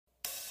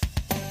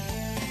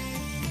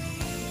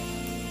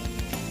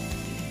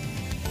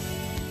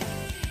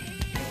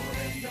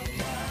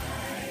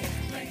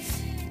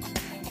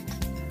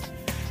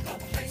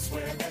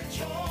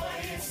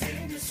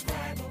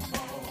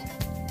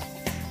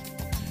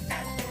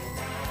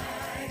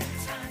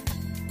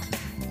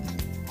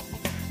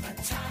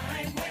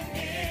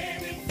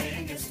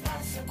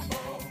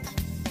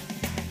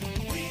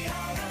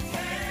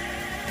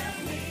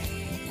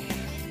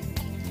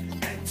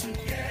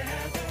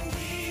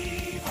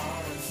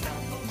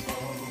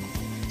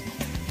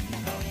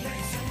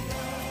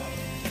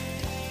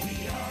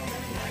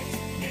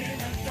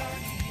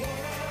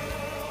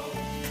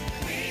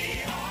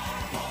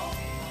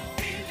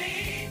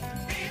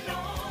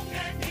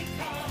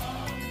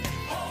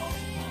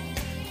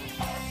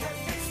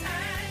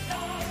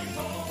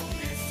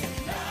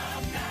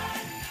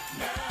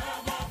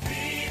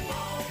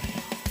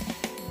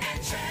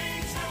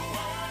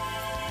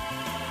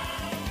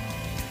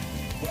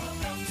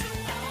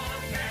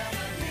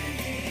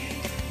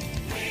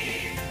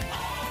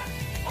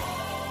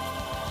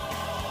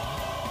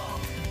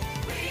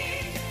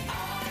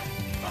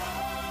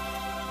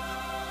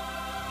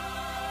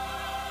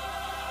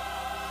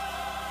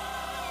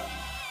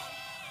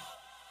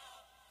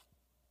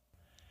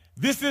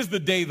This is the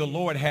day the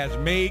Lord has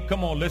made.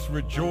 Come on, let's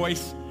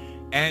rejoice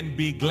and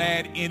be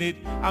glad in it.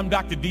 I'm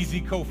Dr.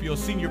 D.Z. Cofield,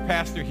 Senior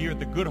Pastor here at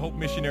the Good Hope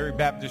Missionary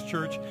Baptist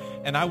Church,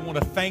 and I want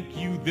to thank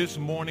you this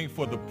morning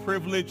for the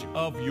privilege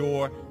of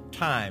your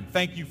time.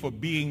 Thank you for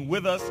being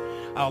with us,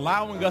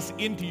 allowing us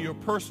into your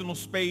personal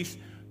space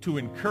to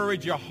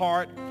encourage your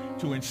heart,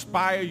 to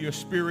inspire your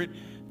spirit,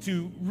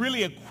 to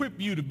really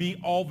equip you to be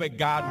all that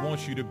God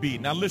wants you to be.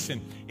 Now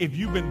listen, if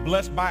you've been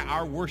blessed by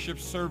our worship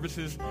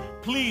services,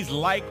 please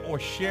like or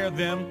share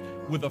them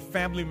with a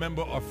family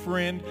member or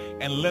friend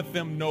and let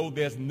them know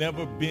there's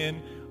never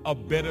been a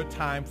better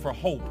time for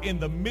hope.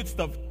 In the midst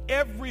of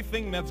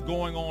everything that's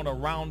going on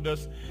around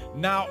us,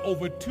 now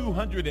over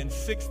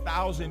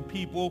 206,000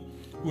 people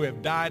who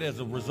have died as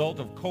a result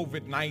of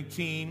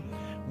COVID-19,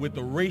 with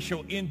the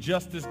racial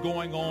injustice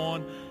going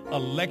on,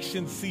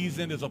 election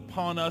season is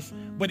upon us.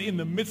 But in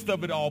the midst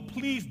of it all,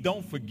 please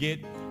don't forget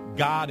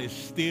God is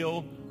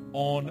still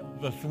on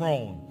the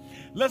throne.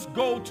 Let's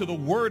go to the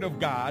Word of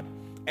God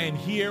and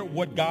hear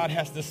what God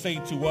has to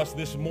say to us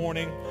this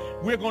morning.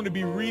 We're going to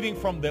be reading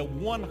from the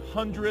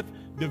 100th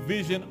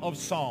division of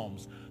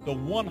Psalms. The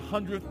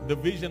 100th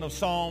division of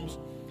Psalms,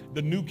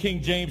 the New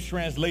King James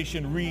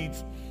translation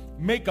reads,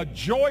 "Make a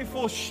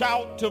joyful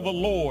shout to the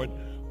Lord,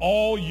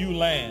 all you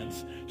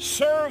lands.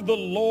 Serve the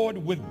Lord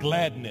with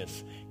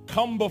gladness.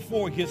 Come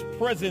before his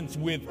presence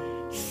with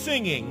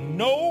singing.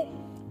 Know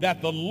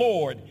that the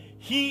Lord,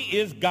 he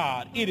is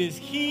God. It is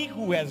he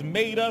who has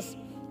made us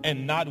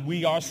and not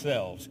we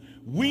ourselves.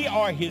 We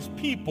are his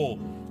people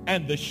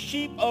and the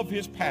sheep of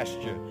his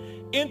pasture.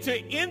 Enter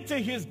into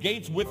his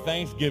gates with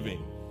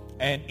thanksgiving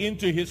and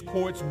into his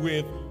courts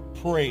with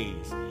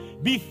praise.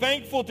 Be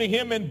thankful to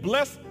him and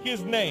bless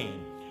his name.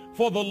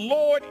 For the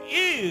Lord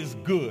is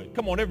good."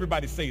 Come on,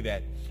 everybody say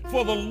that.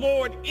 "For the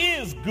Lord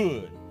is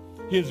good.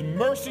 His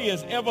mercy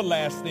is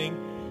everlasting,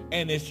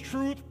 and his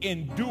truth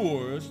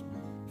endures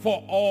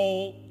for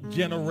all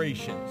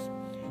generations."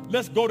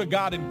 Let's go to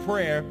God in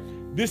prayer.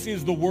 This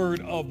is the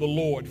word of the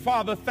Lord.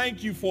 Father,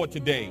 thank you for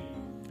today.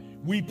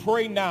 We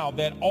pray now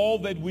that all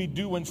that we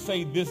do and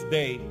say this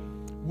day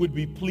would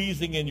be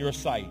pleasing in your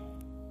sight.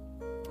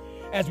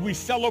 As we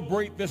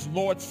celebrate this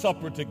Lord's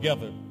Supper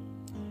together,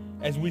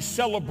 as we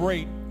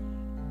celebrate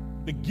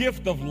the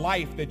gift of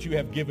life that you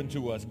have given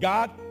to us,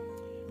 God,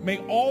 may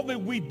all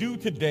that we do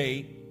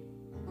today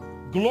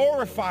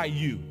glorify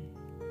you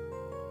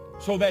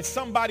so that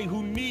somebody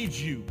who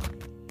needs you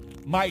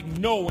might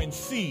know and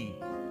see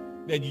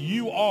that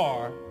you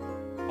are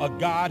a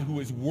God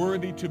who is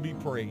worthy to be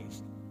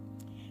praised.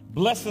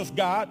 Bless us,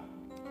 God,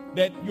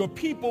 that your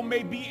people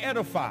may be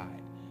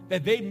edified,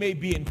 that they may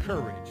be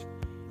encouraged.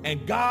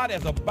 And God,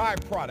 as a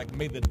byproduct,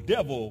 may the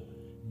devil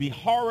be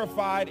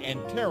horrified and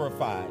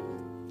terrified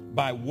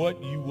by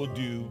what you will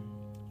do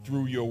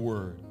through your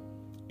word.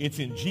 It's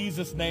in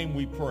Jesus' name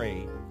we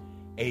pray.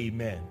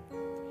 Amen.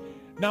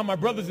 Now, my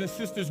brothers and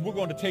sisters, we're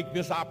going to take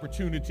this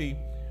opportunity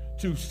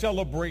to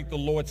celebrate the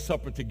Lord's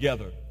Supper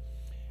together.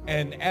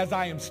 And as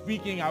I am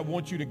speaking, I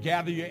want you to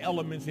gather your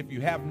elements if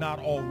you have not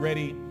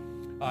already.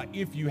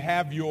 If you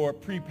have your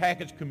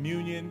prepackaged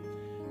communion,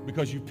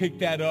 because you picked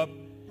that up,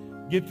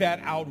 get that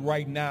out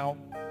right now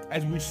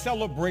as we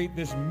celebrate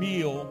this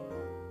meal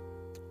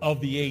of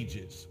the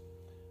ages.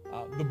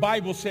 The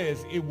Bible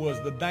says it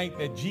was the night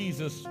that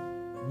Jesus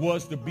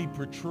was to be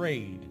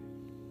portrayed.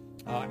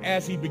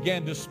 As he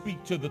began to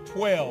speak to the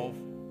 12,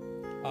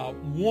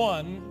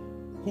 one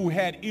who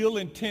had ill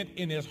intent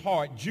in his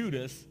heart,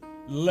 Judas,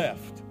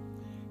 left.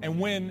 And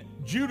when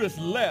Judas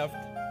left,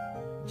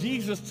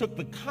 Jesus took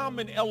the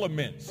common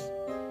elements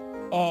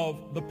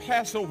of the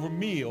Passover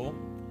meal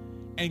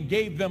and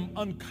gave them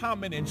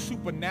uncommon and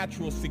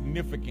supernatural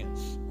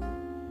significance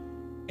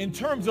in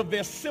terms of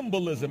their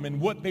symbolism and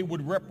what they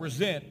would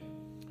represent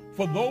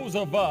for those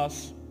of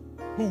us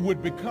who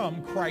would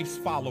become Christ's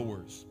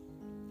followers.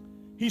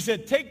 He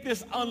said, "Take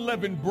this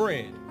unleavened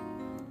bread.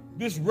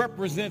 This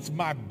represents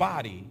my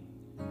body,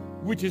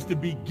 which is to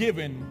be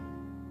given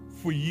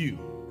for you.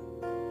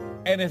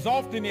 And as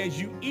often as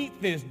you eat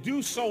this,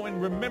 do so in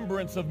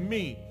remembrance of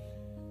me."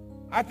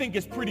 I think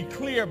it's pretty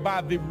clear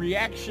by the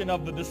reaction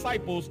of the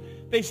disciples,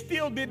 they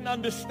still didn't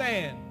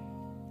understand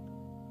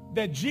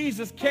that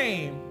Jesus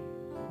came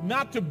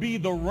not to be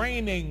the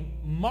reigning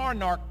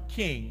monarch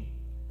king,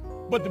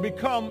 but to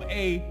become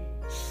a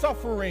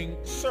suffering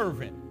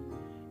servant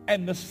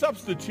and the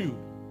substitute,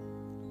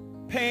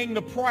 paying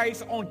the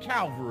price on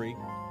Calvary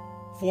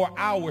for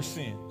our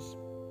sins.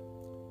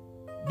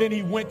 Then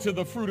he went to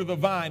the fruit of the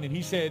vine and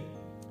he said,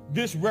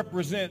 "This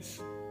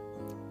represents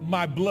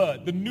my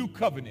blood, the new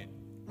covenant."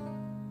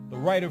 The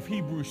writer of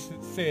Hebrews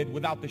said,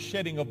 "Without the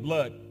shedding of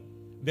blood,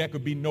 there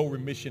could be no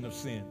remission of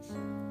sins."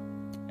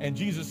 And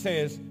Jesus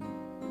says,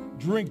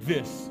 "Drink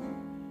this."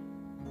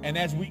 And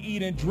as we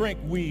eat and drink,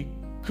 we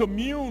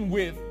commune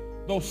with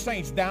those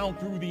saints down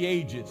through the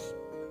ages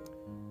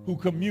who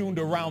communed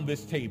around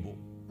this table.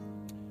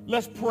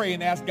 Let's pray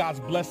and ask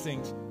God's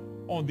blessings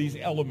on these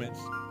elements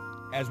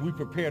as we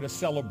prepare to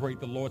celebrate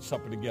the Lord's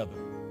Supper together.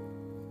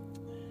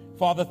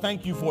 Father,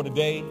 thank you for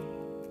today.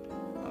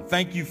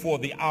 Thank you for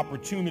the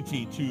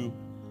opportunity to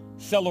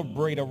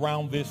celebrate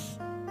around this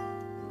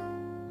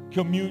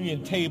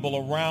communion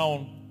table,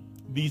 around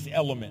these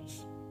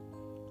elements.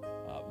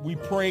 We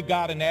pray,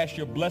 God, and ask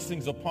your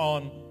blessings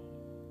upon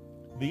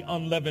the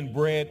unleavened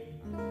bread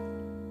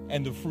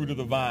and the fruit of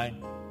the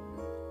vine.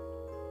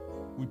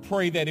 We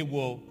pray that it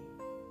will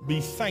be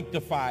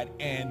sanctified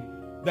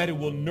and that it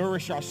will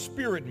nourish our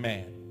spirit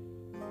man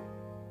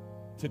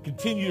to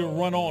continue to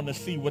run on to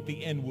see what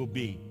the end will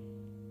be.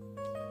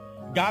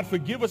 God,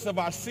 forgive us of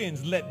our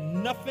sins. Let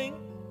nothing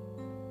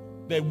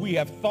that we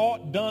have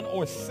thought, done,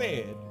 or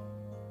said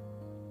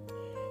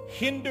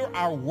hinder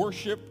our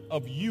worship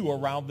of you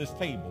around this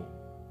table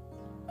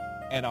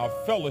and our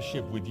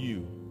fellowship with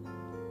you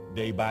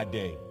day by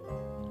day.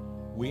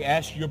 We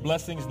ask your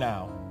blessings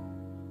now.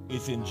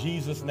 It's in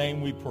Jesus' name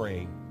we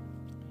pray.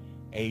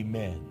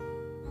 Amen.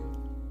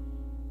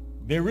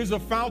 There is a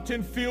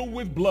fountain filled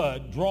with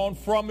blood drawn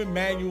from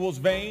Emmanuel's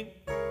vein,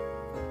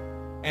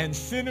 and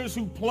sinners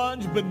who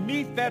plunge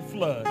beneath that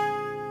flood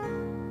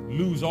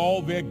lose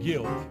all their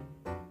guilt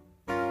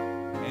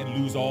and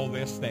lose all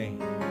their stain.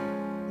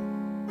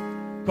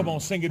 Come on,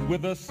 sing it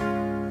with us.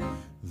 There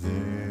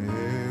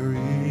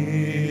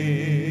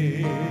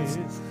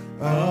is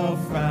a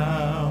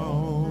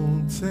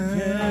fountain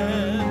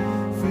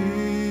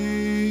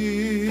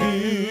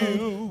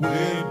filled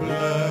with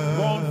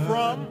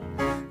blood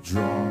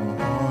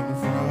drawn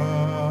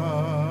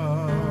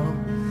from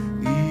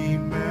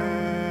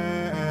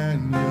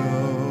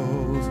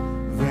Emmanuel's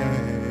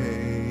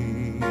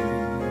vein.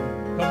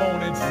 Come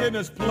on, and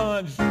sinners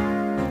plunge.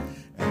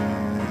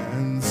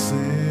 And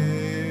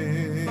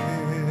sinners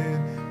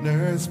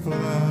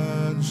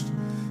plunged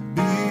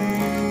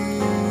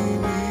beneath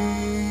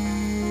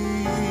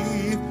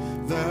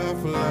the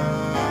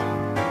flood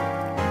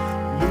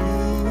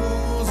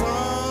lose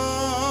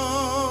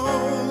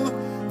all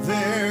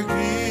their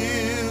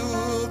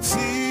guilty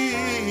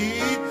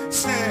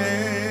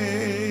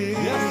stain.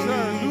 Yes,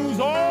 sir. Lose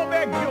all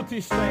their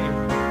guilty stain.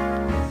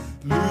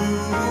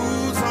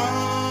 Lose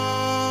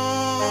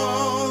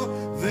all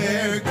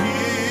their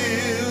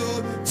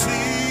guilty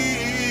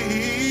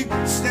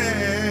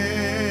stain.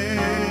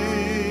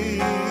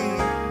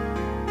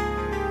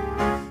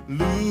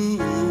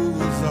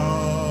 Lose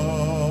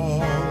all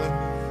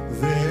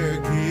their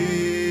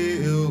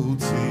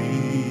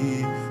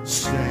guilty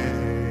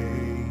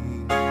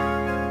stain.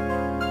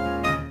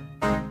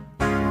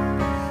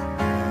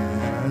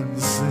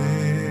 And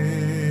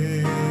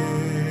sinners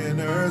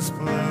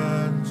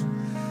plunge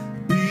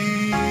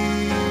beneath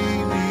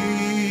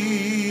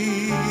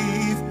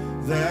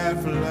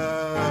that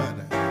flood.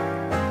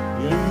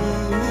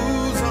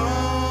 Lose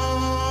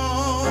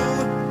all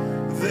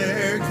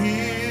their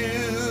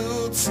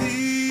guilty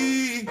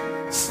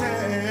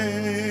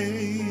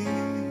stain.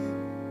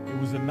 It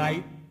was the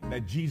night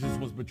that Jesus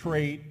was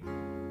betrayed.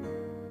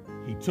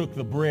 He took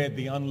the bread,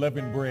 the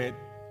unleavened bread.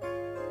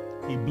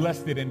 He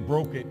blessed it and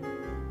broke it,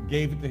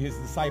 gave it to his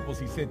disciples.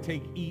 He said,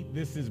 take, eat.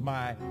 This is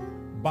my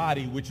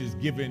body, which is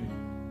given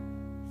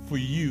for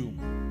you.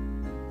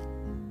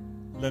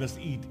 Let us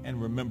eat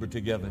and remember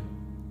together.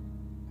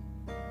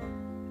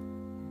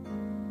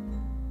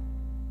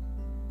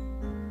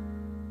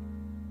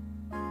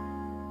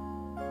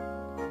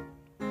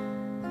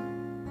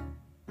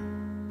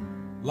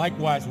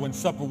 Likewise, when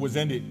supper was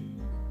ended,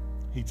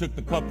 he took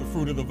the cup, the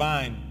fruit of the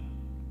vine,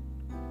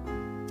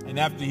 and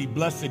after he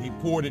blessed it, he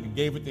poured it and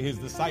gave it to his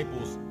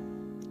disciples.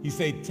 He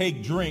said,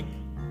 take, drink.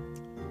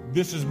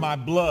 This is my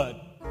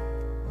blood.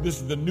 This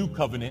is the new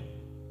covenant.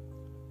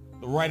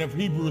 The writer of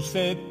Hebrews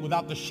said,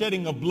 without the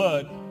shedding of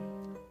blood,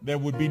 there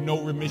would be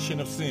no remission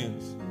of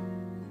sins.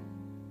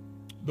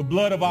 The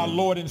blood of our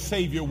Lord and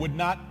Savior would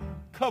not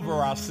cover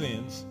our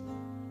sins,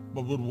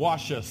 but would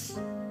wash us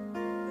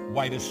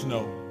white as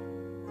snow.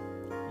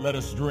 Let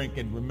us drink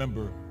and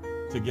remember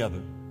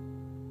together.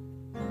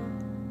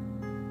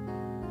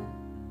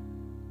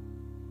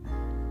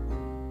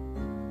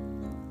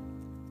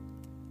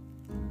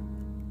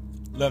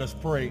 Let us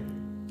pray.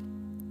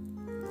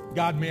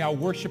 God, may our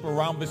worship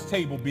around this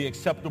table be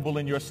acceptable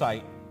in your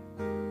sight.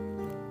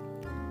 And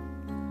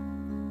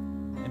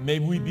may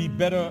we be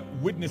better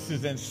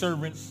witnesses and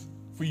servants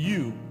for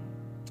you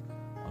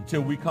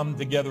until we come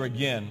together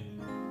again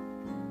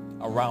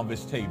around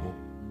this table.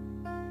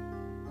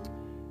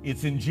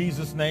 It's in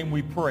Jesus' name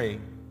we pray.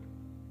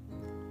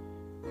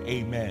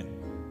 Amen.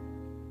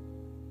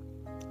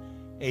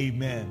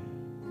 Amen.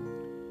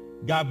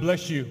 God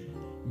bless you.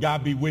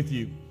 God be with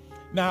you.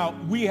 Now,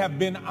 we have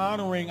been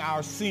honoring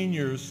our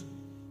seniors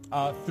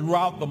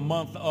throughout the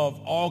month of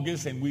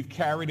August, and we've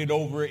carried it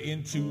over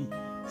into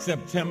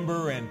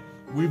September, and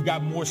we've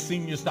got more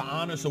seniors to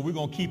honor, so we're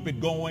going to keep it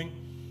going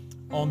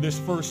on this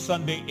first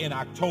Sunday in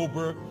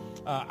October.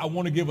 I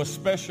want to give a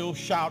special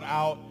shout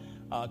out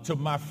to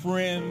my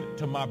friend,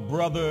 to my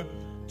brother,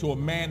 to a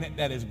man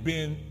that has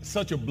been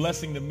such a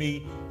blessing to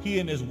me. He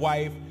and his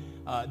wife,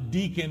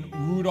 Deacon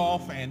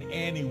Rudolph and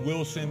Annie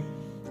Wilson.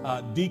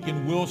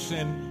 Deacon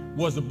Wilson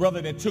was the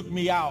brother that took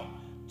me out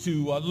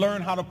to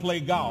learn how to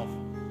play golf.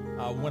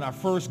 When I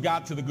first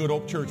got to the Good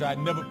Hope Church, I had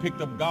never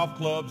picked up golf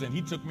clubs, and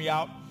he took me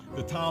out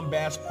to Tom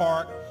Bass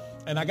Park.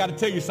 And I got to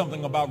tell you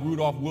something about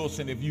Rudolph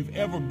Wilson. If you've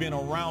ever been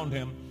around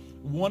him,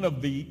 one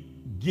of the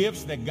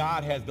gifts that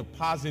God has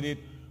deposited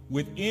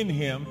within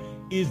him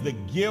is the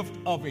gift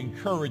of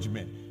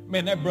encouragement.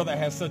 Man, that brother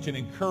has such an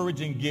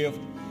encouraging gift,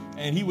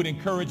 and he would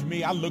encourage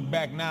me. I look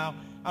back now,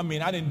 I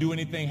didn't do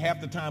anything half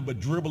the time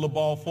but dribble a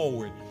ball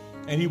forward.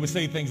 And he would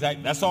say things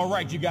like, that's all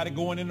right, you got it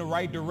going in the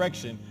right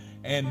direction.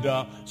 And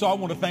so I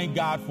want to thank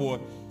God for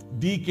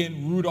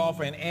Deacon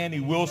Rudolph and Annie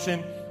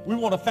Wilson. We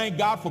want to thank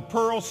God for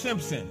Pearl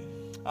Simpson.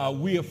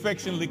 We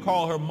affectionately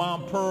call her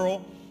Mom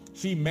Pearl.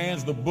 She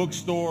mans the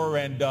bookstore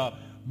and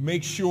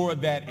makes sure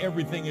that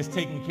everything is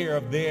taken care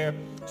of there.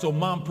 So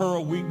Mom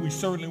Pearl, we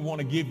certainly want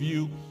to give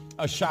you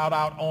a shout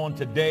out on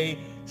today.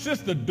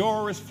 Sister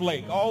Doris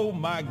Flake, oh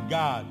my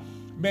God.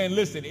 Man,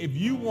 listen, if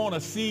you want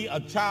to see a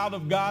child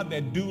of God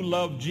that do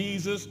love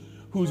Jesus,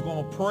 who's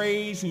going to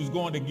praise, who's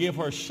going to give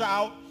her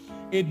shout,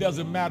 it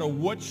doesn't matter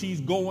what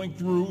she's going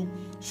through.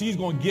 She's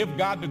going to give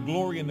God the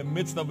glory in the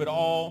midst of it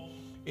all.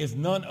 Is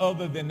none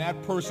other than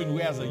that person who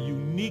has a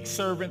unique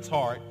servant's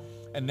heart,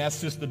 and that's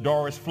Sister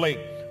Doris Flake.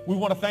 We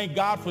want to thank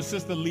God for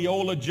Sister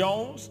Leola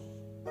Jones.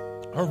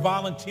 Her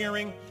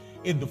volunteering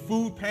in the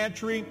food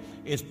pantry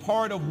is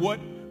part of what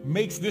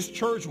makes this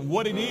church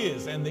what it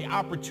is, and the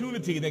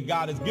opportunity that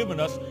God has given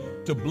us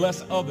to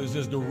bless others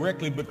is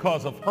directly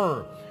because of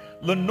her.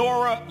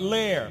 Lenora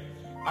Lair,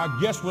 our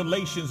guest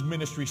relations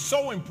ministry,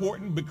 so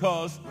important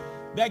because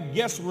that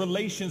guest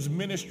relations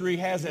ministry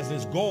has as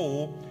its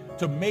goal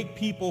to make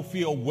people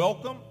feel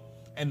welcome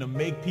and to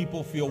make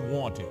people feel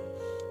wanted.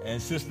 And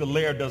Sister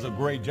Lair does a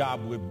great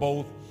job with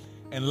both.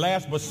 And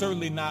last but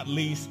certainly not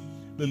least,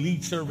 the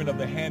lead servant of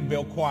the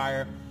Handbell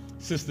Choir,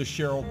 Sister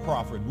Cheryl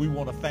Crawford. We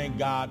want to thank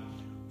God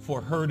for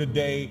her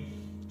today.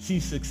 She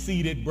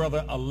succeeded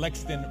Brother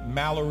Alexton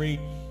Mallory,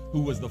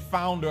 who was the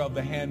founder of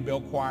the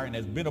Handbell Choir and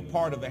has been a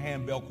part of the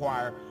Handbell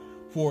Choir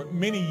for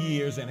many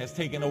years and has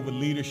taken over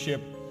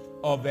leadership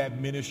of that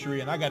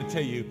ministry. And I got to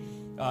tell you,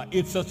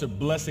 it's such a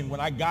blessing. When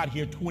I got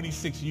here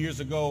 26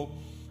 years ago,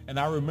 and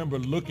I remember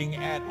looking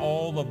at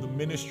all of the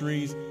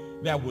ministries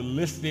that were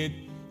listed,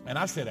 and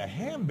I said, a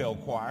handbell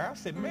choir? I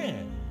said,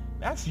 man,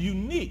 that's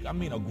unique.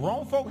 A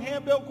grown folk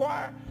handbell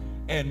choir?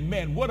 And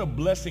man, what a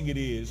blessing it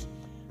is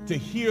to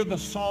hear the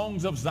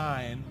songs of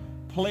Zion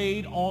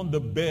played on the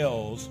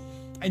bells,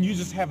 and you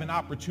just have an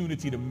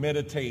opportunity to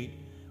meditate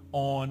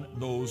on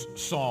those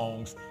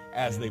songs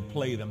as they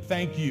play them.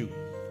 Thank you,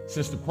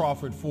 Sister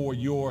Crawford, for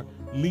your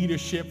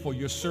leadership, for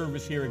your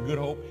service here at Good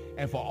Hope,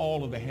 and for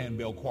all of the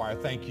Handbell Choir.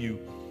 Thank you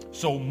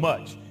so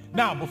much.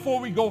 Now, before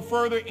we go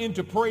further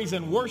into praise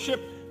and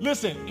worship,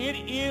 listen, it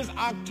is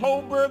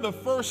October, the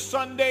first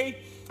Sunday.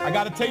 I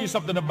got to tell you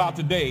something about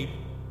today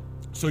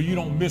so you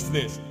don't miss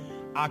this.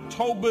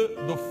 October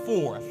the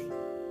 4th,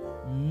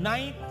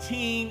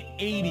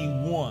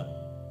 1981.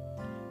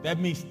 That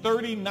means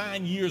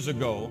 39 years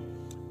ago,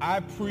 I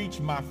preached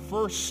my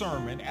first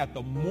sermon at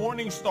the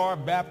Morning Star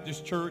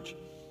Baptist Church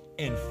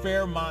in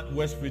Fairmont,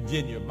 West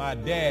Virginia. My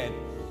dad,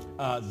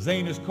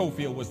 Zanis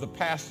Cofield, was the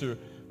pastor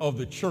of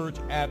the church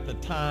at the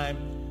time.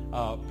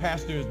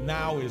 Pastor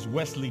now is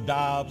Wesley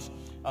Dobbs.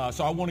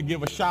 So I want to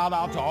give a shout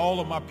out to all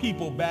of my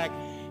people back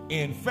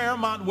in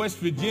Fairmont, West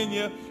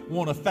Virginia. I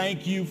want to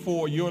thank you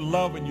for your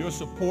love and your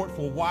support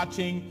for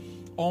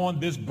watching on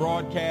this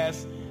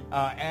broadcast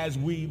as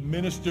we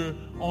minister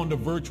on the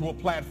virtual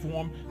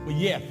platform. But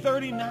yeah,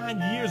 39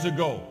 years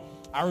ago,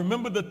 I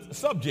remember the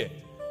subject.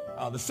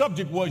 The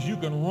subject was, you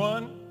can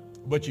run,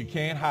 but you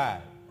can't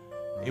hide.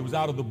 It was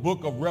out of the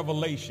book of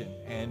Revelation.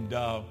 And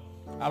I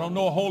don't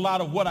know a whole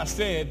lot of what I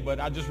said, but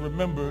I just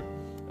remember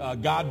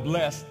God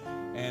blessed.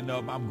 And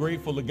I'm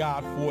grateful to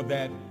God for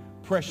that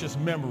precious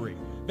memory.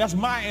 That's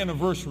my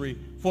anniversary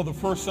for the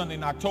first Sunday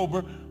in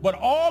October. But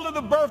all of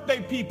the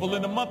birthday people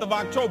in the month of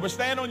October,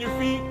 stand on your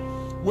feet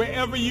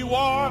wherever you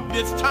are.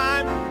 It's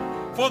time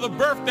for the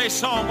birthday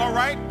song, all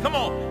right? Come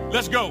on,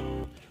 let's go.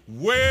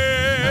 Well,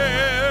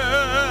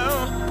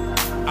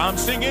 I'm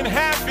singing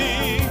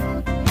happy.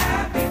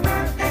 Happy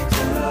birthday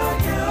to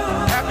you.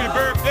 Happy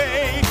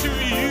birthday to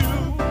you.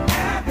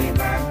 Happy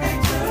birthday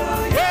to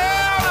you.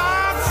 Well,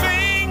 I'm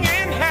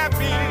singing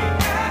happy.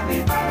 Happy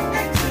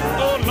birthday to you.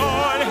 Oh,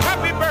 Lord,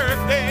 happy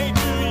birthday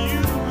to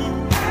you.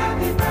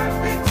 Happy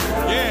birthday to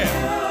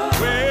Yeah.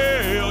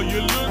 Well,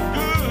 you look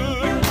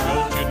good.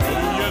 Don't you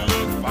know you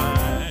look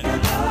fine? you.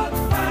 Look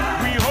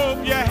fine. We hope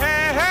you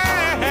have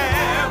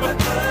Have a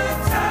good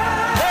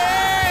time.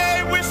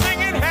 Hey, we're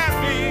singing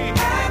happy.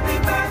 Happy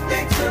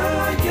birthday to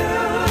you.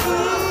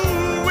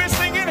 Ooh, we're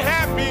singing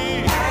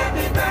happy.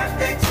 Happy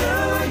birthday to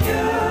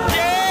you.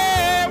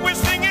 Yeah, we're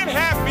singing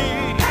happy.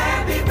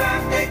 Happy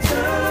birthday to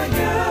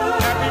you.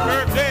 Happy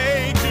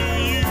birthday to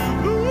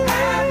you. Ooh,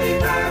 Happy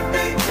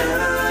birthday to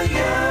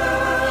you.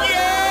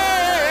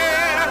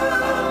 yeah.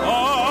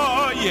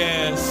 Oh,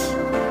 yes.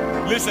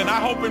 Listen, I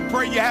hope and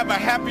pray you have a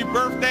happy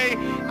birthday.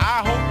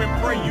 I hope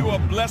and pray you are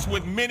blessed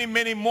with many,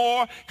 many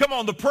more. Come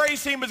on, the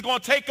praise team is going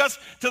to take us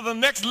to the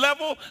next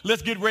level.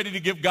 Let's get ready to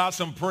give God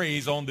some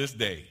praise on this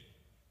day.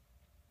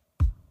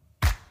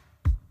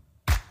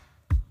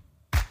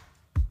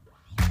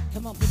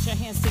 Come on, put your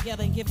hands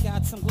together and give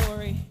God some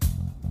glory.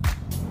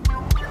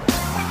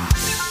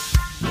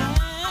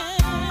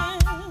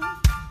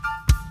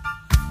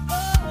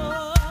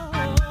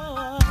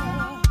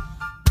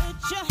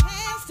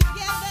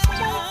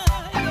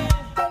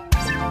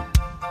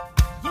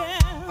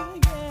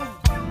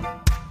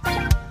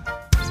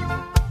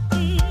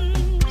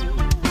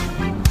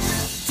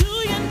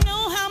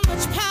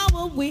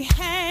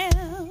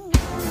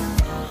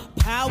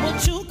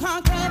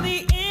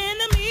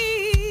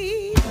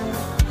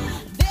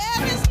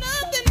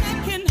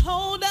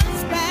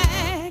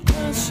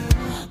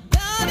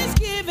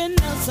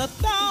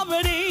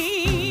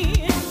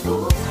 Authority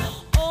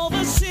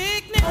over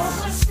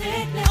sickness,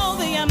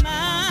 over your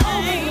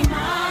mind,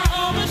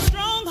 over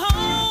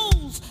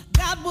strongholds.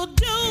 God will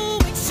do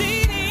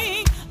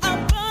exceeding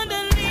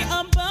abundantly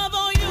above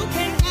all you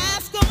can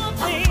ask or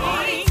think.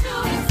 According to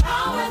His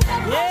power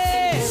that works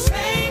in you.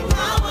 Same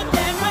power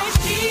that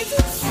raised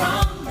Jesus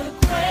from the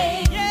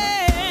grave.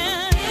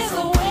 Yeah, is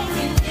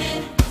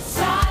awakening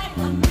inside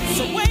of me. It's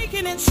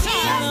awakening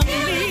inside of me.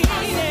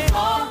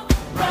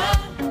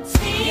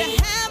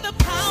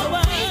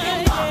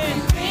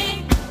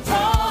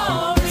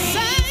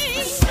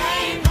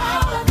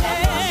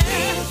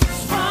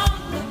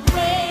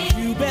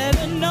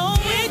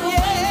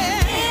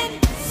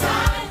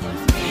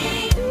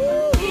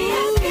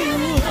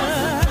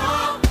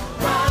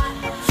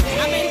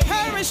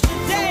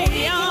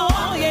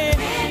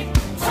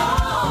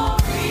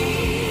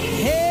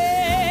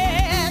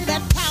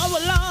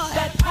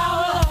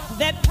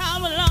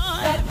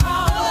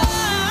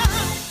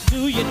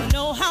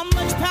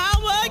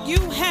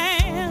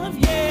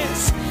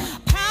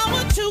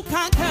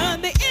 Conquer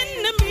the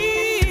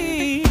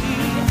enemy.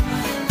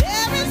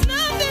 There is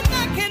nothing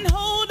that can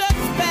hold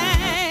us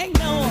back,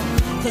 no,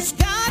 'cause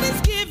God has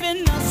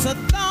given us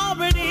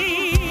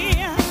authority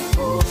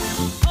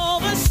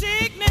over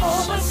sickness,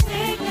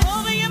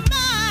 over your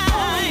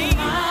mind,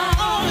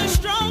 over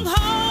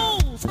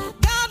strongholds.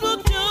 God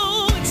will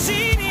do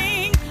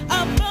exceeding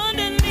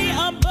abundantly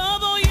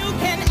above all you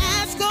can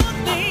ask or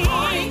think.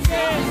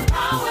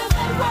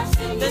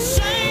 The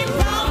same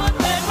power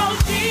that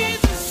rose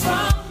Jesus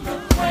from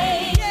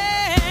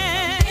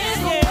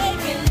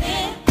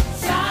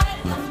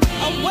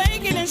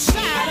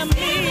inside of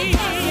me,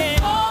 yeah.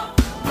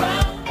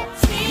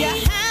 You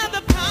have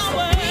the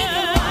power,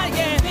 yeah.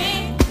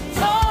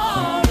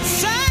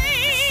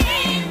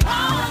 Same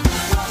power.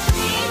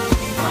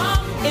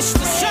 It's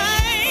the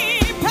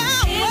same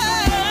power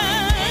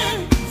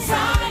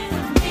inside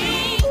of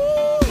me.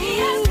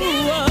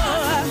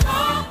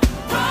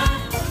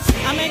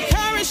 I'm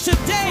encouraged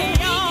today,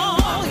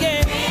 y'all,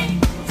 yeah.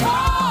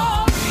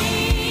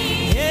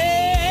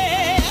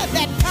 Yeah,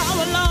 that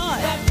power,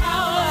 Lord.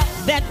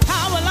 That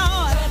power,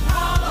 Lord.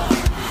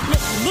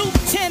 Luke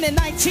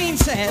 10:19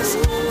 says,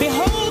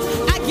 behold,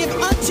 I give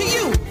unto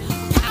you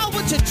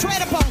power to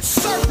tread upon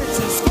serpents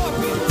and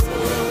scorpions,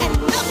 and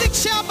nothing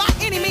shall by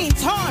any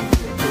means harm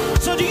you.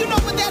 So do you know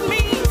what that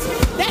means?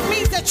 That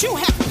means that you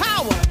have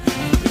power.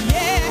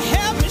 Yeah,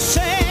 help me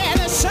say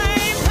the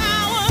same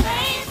power.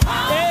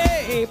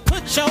 Hey,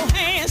 put your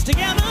hands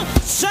together.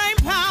 Same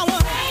power.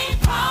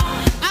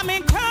 I'm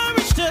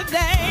encouraged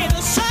today.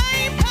 The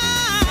same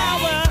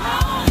power.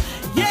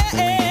 Yeah.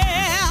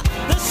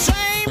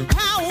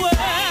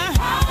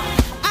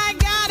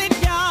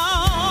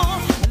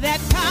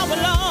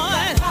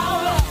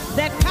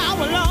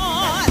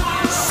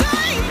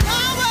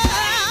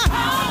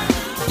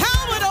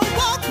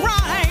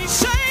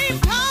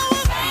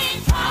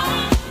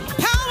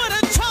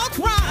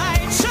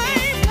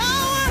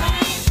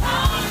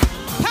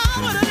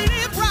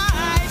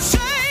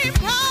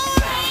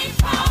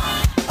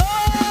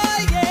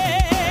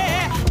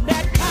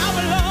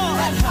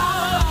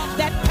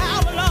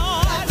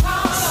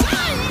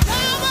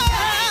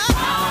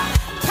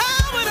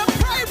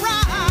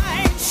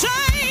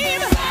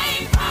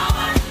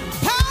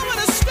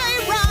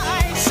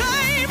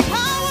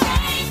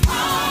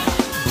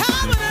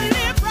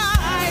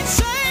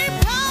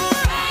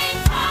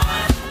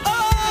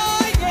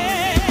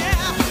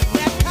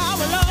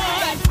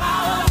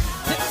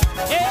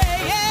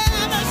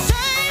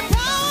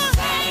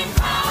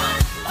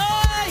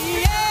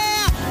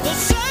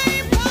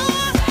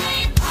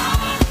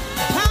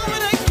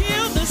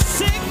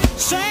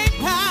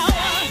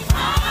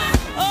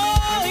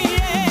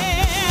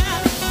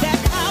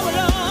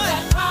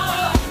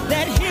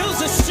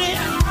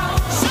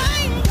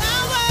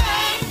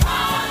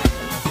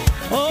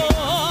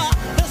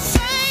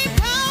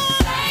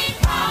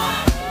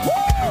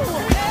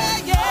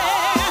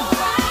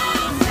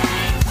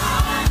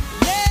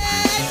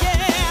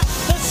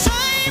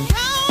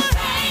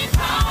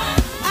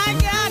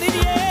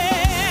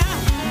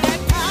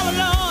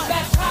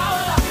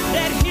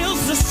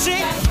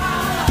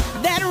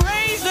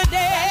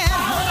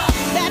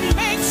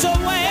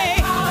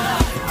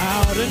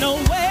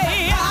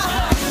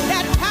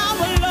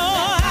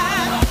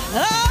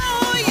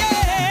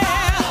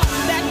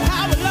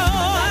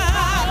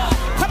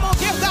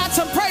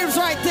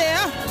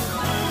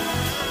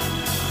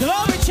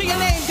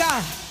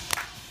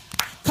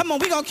 Come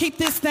on, we're going to keep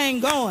this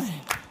thing going.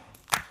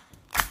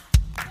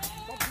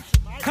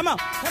 Come on,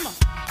 come on.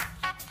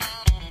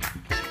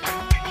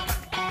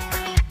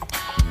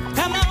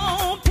 Come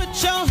on,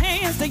 put your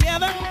hands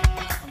together.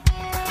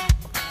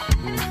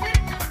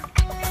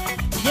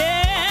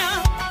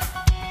 Yeah.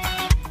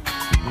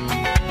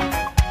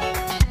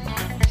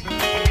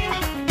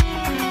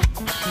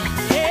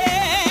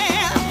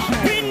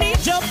 Yeah. We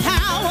need your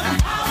power.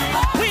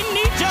 We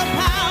need your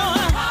power.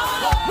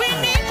 We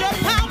need your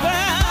power.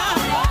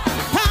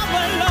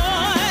 Power,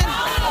 Lord.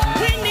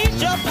 We need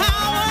your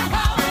power.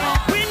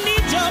 We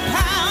need your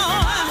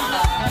power.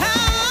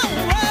 Power.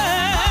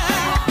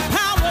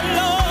 Power,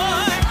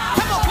 Lord.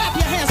 Come on, clap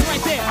your hands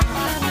right there.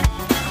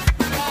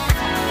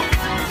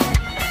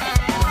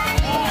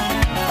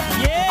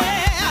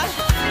 Yeah.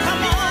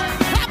 Come on,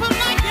 clap them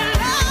like you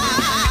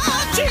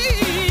love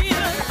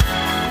Jesus.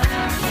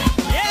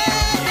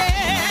 Yeah,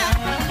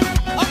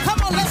 yeah. Oh, come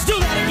on, let's do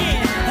that again.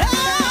 Oh,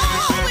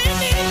 we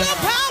need your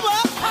power.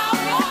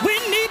 We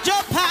need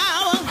your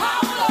power.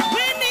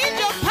 We need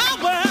your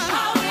power.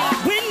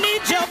 We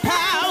need your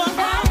power.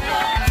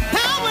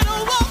 Power to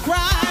walk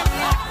right.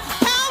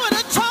 Power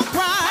to talk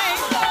right.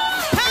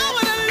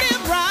 Power to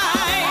live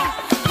right.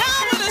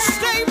 Power to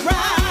stay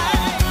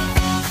right.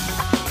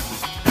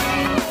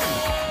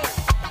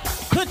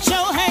 Put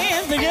your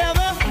hands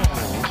together.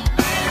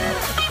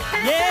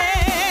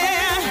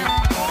 Yeah.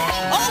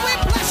 Oh, we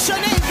bless your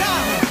name,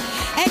 God,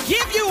 and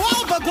give you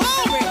all the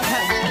glory.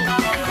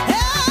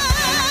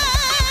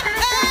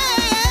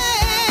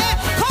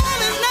 Call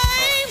his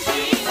name.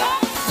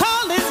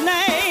 Call his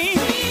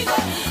name.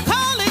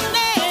 Call his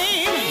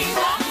name.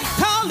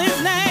 Call his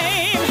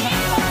name.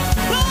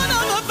 Born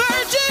of a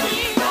virgin,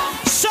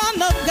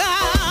 son of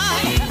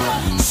God,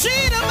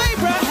 seed of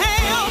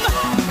Abraham,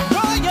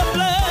 royal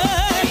blood.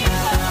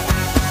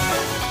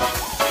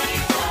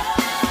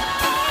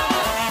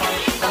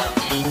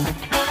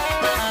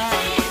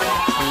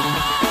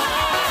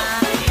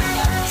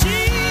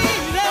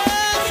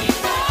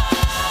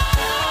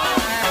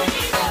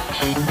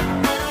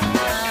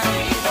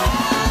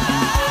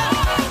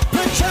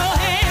 Put your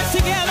hands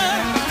together.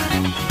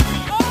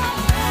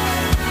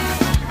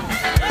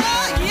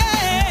 Oh,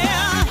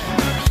 yeah.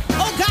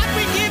 Oh, God,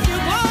 we give you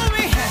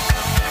glory.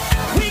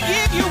 We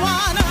give you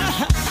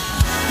honor.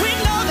 We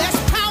know there's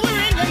power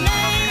in the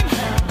name.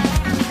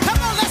 Come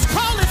on, let's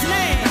call his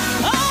name.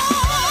 Oh,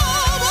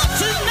 what's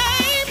his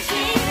name?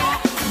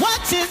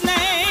 What's his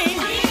name?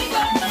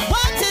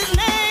 What's his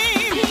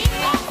name?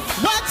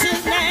 What's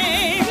his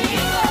name?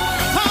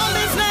 Call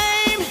his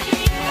name.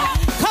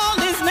 Call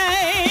his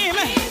name.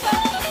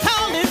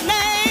 Call his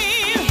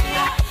name.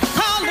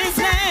 Call his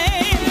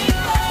name.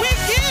 We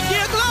give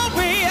you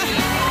glory,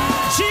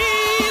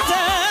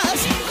 Jesus.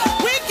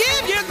 We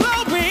give you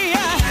glory,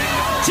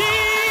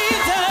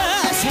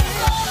 Jesus.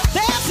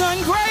 There's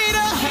none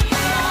greater.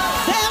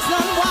 There's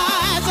none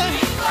wiser.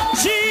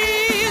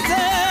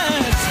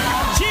 Jesus.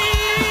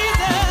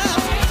 Jesus.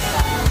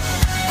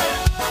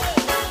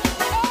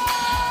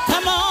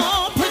 Come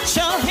on, put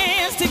your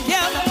hands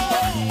together.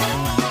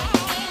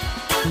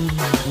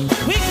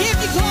 We give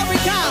you glory,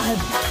 God.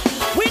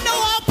 We know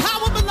all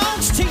power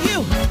belongs to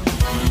you.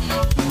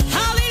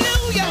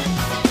 Hallelujah.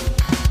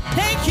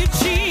 Thank you,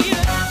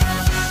 Jesus.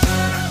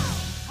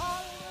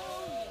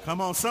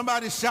 Come on,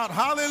 somebody shout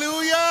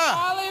hallelujah.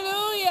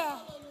 Hallelujah.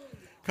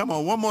 Come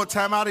on, one more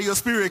time out of your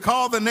spirit.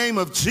 Call the name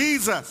of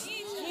Jesus.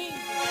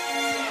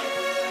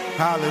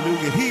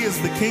 Hallelujah. He is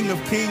the King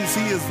of Kings.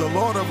 He is the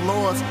Lord of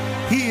Lords.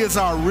 He is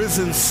our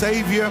risen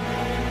Savior.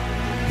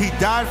 He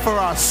died for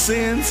our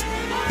sins.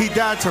 He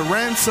died to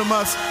ransom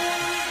us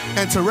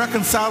and to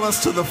reconcile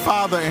us to the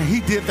Father. And he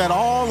did that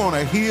all on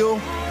a hill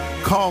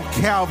called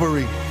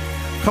Calvary.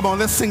 Come on,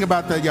 let's sing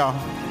about that, y'all.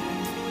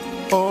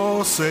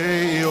 Oh,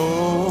 say,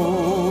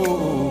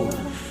 oh,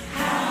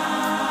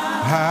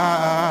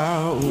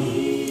 how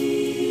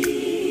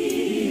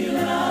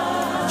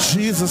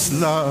Jesus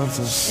loves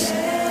us.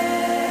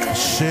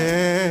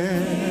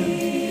 Shed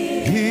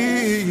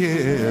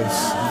his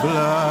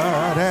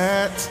blood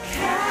at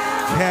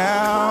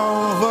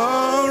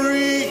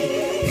Calvary.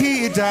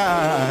 He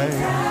died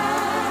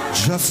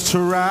just to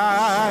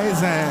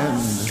rise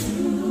and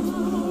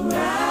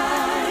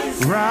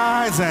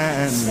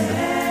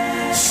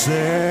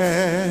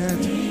set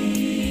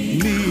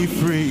me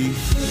free.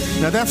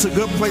 Now that's a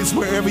good place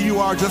wherever you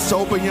are, just to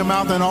open your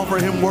mouth and offer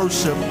him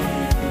worship.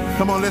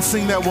 Come on, let's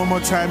sing that one more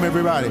time,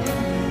 everybody.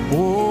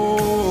 Oh,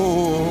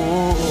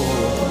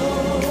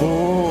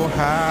 oh,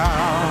 how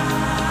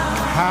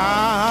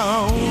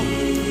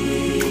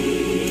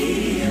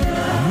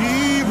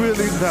he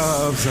really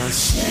loves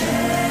us.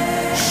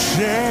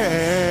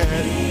 Shed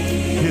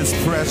his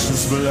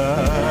precious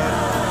blood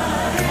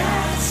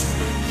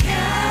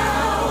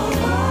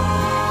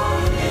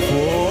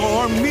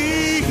for me.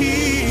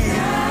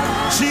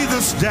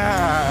 Jesus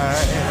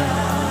died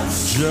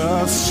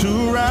just to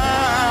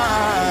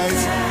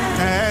rise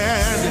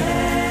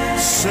and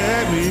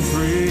set me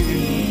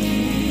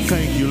free.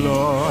 Thank you,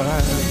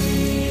 Lord.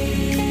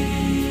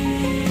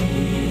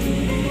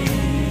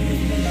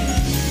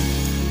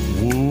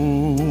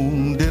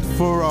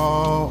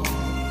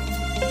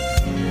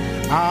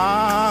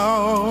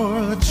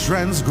 our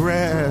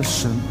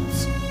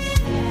transgressions,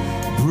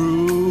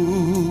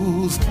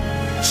 bruised,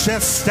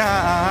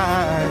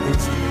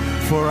 chastised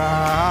for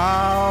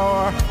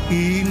our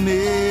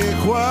iniquity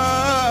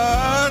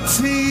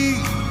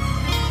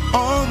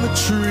on the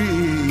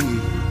tree,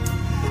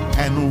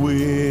 and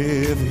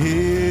with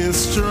his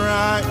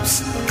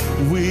stripes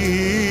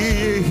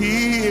we're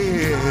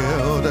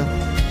healed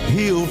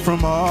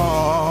from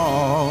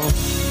all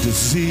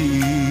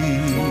disease.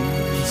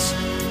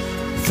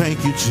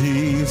 Thank you,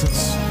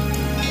 Jesus.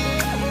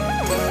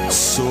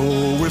 So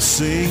we're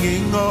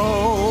singing,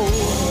 oh,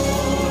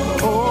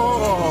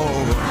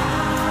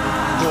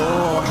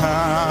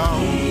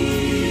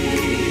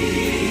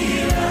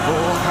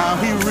 how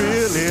he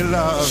really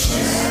loves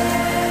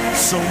us.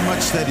 So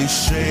much that he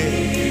shed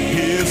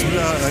his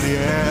blood,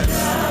 yes.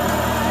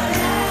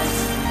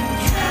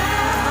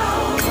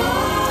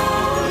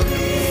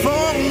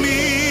 For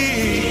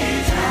me,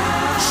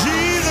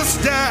 Jesus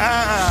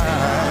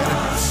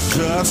died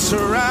just to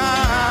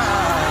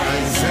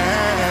rise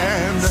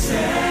and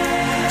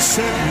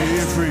set me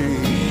free.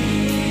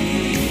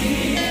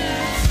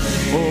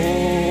 Oh,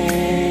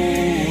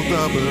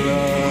 the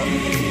blood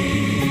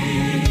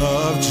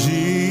of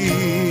Jesus,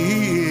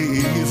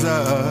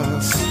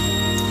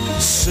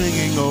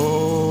 singing,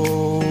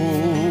 oh,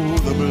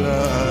 the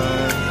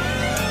blood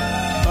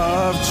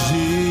of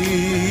Jesus.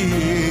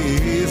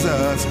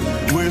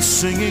 We're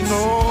singing, oh,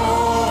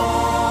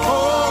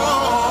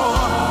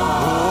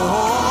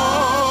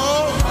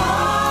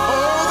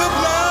 the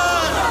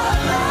blood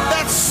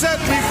that set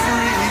me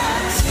free,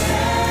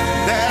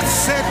 that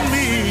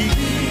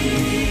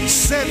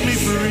set me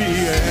free,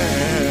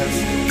 yes.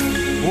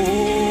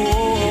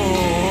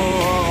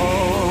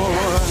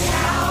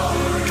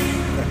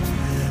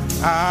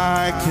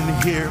 I can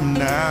hear him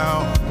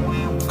now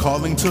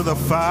calling to the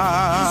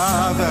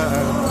Father,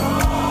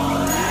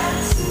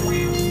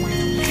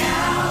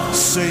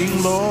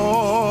 saying,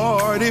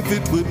 Lord, if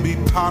it would be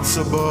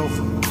possible,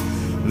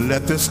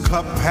 let this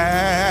cup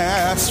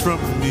pass from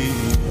me.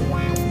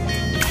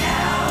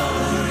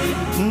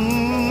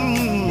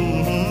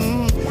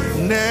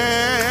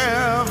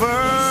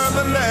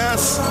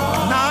 Nevertheless,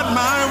 not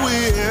my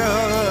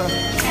will.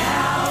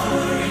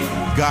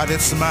 God,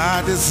 it's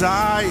my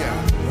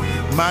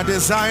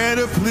desire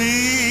to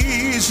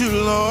please you,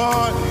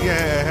 Lord,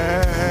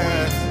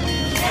 yeah.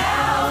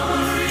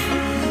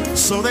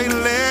 So they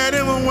led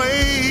him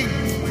away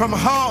from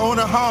hall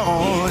to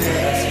hall,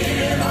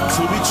 yes,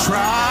 to be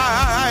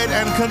tried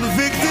and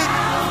convicted.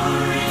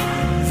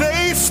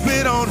 They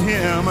spit on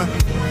him,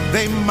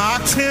 they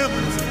mocked him,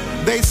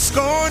 they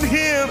scorned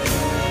him,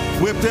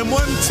 whipped him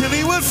until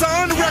he was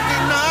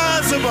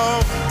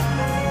unrecognizable.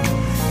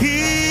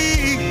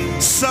 He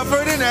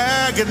suffered and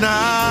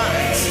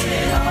agonized.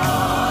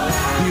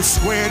 He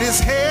squared his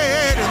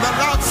head in the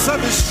locks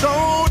of his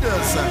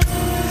shoulders,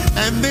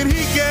 and then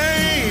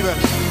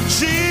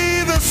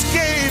Jesus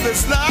gave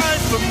his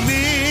life for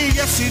me.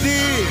 Yes, he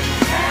did.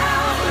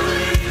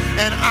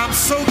 And I'm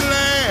so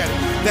glad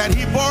that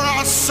he bore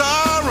our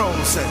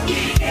sorrows,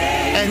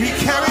 and he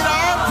carried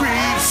our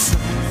griefs,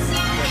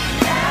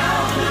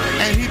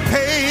 and he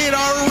paid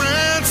our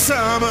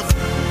ransom.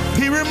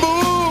 He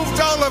removed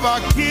all of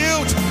our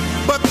guilt,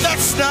 but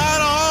that's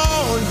not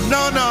all.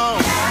 No.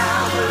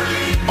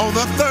 On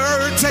the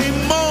third day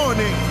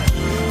morning,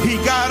 he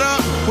got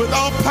up with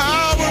all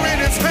power in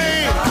his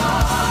hand.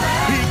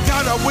 He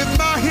got up with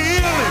my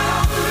healing.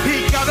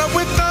 He got up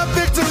with my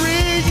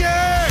victory.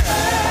 Yes.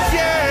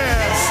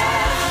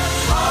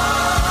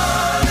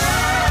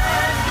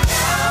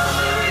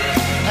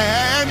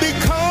 And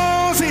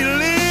because he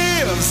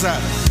lives,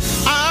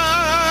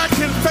 I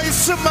can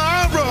face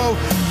tomorrow.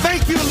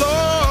 Thank you,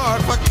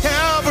 Lord, for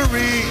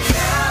Calvary.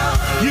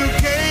 You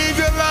gave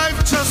your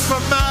life just for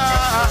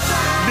my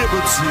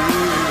liberty.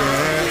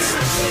 Yes.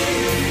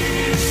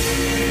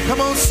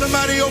 Come on,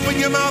 somebody, open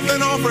your mouth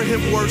and offer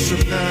him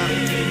worship now.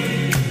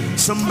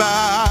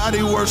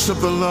 Somebody worship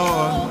the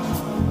Lord.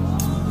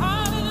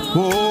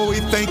 Oh, we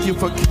thank you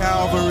for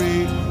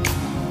Calvary.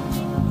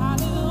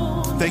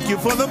 Thank you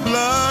for the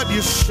blood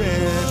you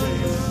shed.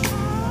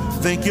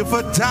 Thank you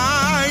for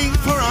dying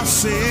for our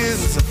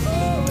sins.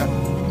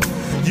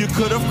 You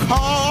could have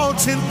called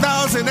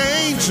 10,000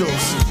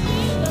 angels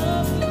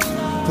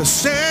to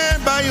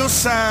stand by your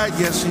side.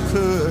 Yes, you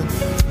could.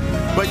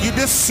 But you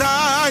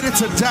decided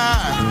to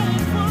die.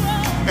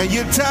 And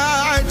you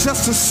died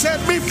just to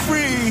set me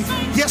free.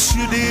 Yes,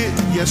 you did.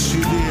 Yes,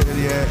 you did.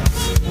 Yes.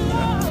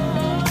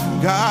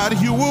 God,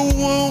 you were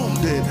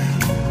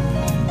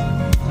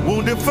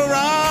wounded for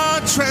our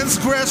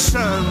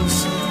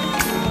transgressions.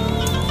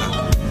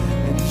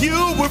 And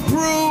you were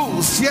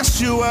bruised. Yes,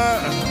 you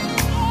were.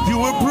 You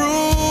were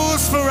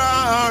bruised for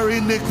our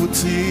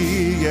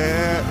iniquity.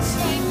 Yes.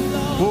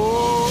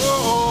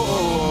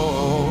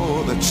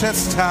 Oh, the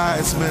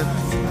chastisement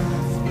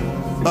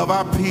of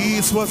our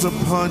peace was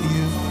upon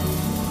you,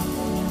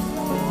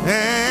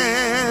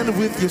 and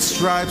with your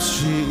stripes,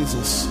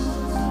 Jesus,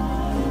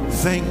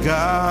 thank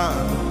God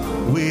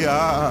we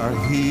are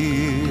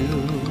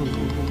healed.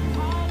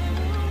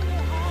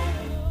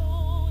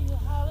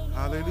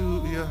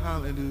 Hallelujah,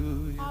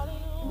 hallelujah.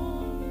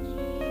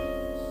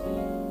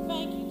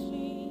 Thank you,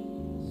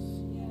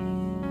 Jesus.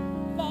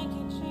 Thank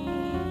you,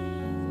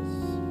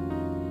 Jesus.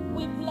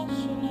 We bless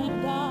your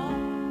name, God.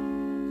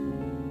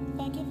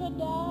 Thank you for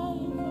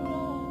dying for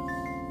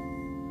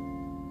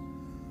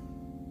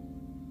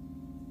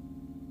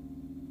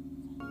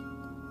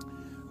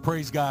us.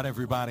 Praise God,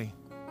 everybody.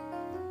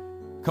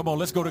 Come on,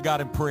 let's go to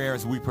God in prayer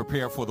as we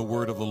prepare for the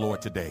word of the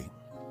Lord today.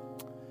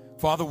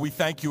 Father, we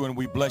thank you and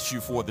we bless you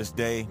for this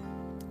day.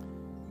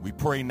 We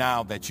pray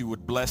now that you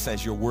would bless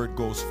as your word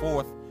goes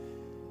forth.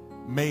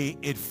 May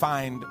it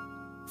find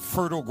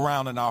fertile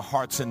ground in our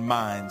hearts and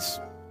minds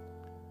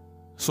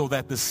so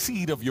that the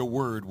seed of your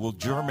word will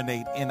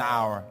germinate in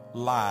our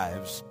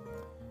lives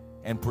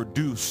and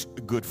produce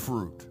good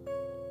fruit,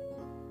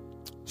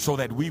 so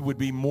that we would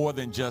be more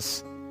than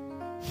just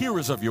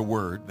hearers of your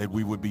word, that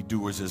we would be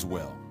doers as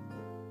well.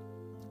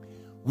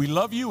 We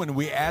love you and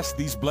we ask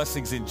these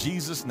blessings in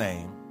Jesus'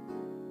 name.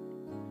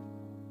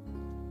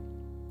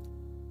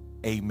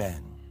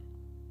 Amen.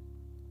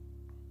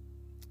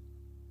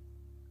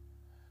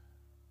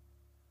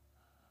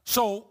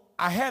 So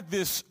I had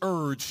this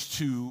urge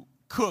to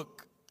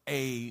cook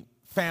a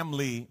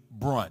family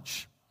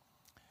brunch.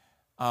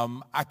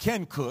 I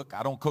can cook.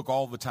 I don't cook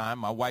all the time.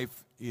 My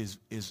wife is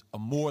a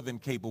more than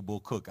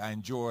capable cook. I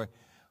enjoy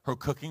her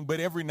cooking,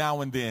 but every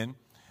now and then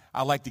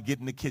I like to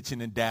get in the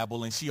kitchen and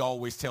dabble, and she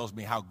always tells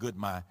me how good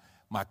my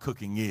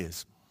cooking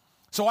is.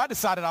 So I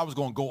decided I was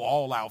going to go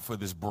all out for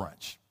this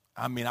brunch.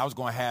 I mean, I was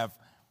going to have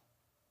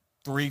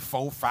 3,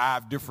 4,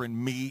 5 different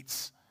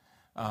meats.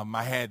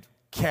 I had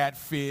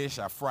catfish.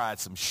 I fried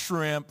some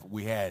shrimp.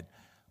 We had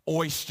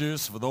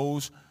oysters for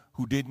those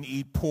who didn't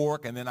eat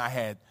pork. And then I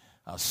had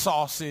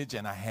sausage,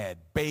 and I had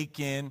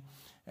bacon.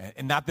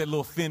 And not that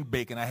little thin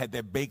bacon. I had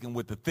that bacon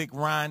with the thick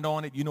rind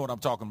on it. You know what I'm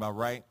talking about,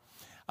 right?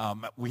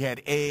 We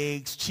had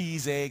eggs,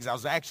 cheese eggs. I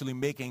was actually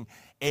making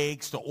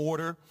eggs to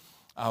order.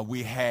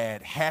 We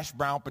had hash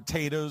brown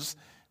potatoes.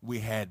 We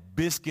had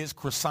biscuits,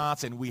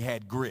 croissants, and we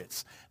had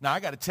grits. Now, I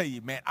got to tell you,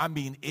 man, I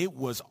mean, it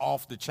was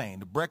off the chain.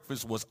 The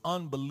breakfast was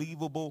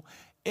unbelievable.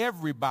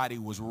 Everybody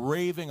was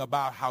raving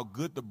about how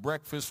good the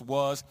breakfast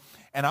was.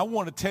 And I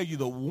want to tell you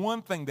the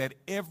one thing that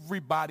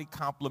everybody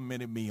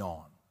complimented me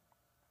on.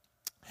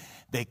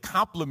 They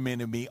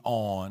complimented me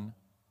on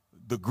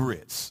the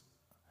grits.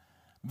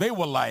 They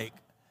were like,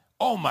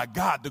 oh, my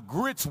God, the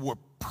grits were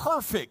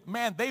perfect.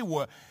 Man, they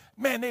were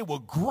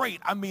great.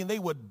 I mean, they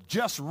were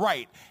just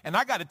right. And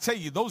I got to tell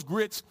you, those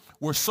grits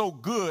were so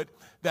good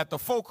that the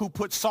folk who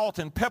put salt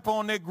and pepper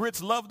on their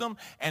grits loved them,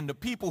 and the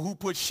people who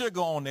put sugar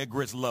on their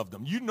grits loved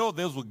them. You know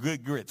those were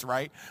good grits,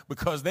 right?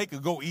 Because they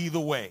could go either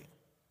way.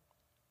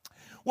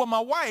 Well, my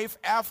wife,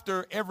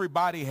 after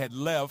everybody had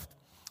left,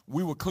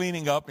 we were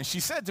cleaning up, and she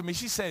said to me,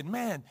 she said,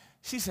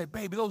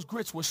 baby, those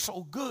grits were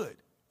so good.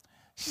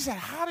 She said,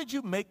 how did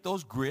you make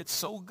those grits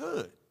so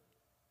good?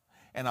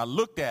 And I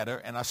looked at her,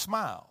 and I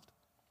smiled.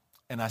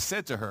 And I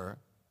said to her,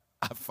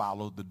 I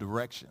followed the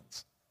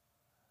directions.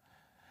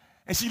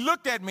 And she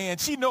looked at me, and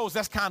she knows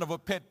that's kind of a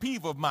pet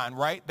peeve of mine,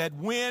 right? That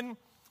when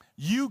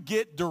you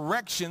get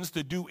directions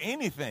to do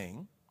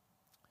anything,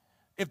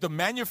 if the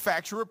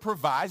manufacturer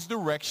provides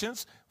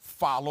directions,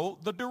 follow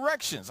the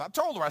directions. I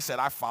told her, I said,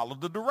 I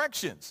followed the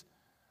directions.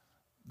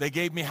 They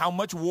gave me how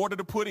much water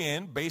to put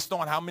in based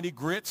on how many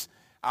grits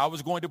I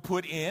was going to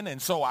put in.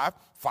 And so I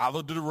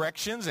followed the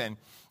directions and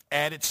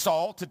added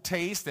salt to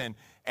taste and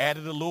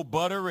added a little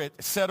butter,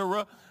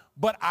 etc.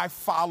 But I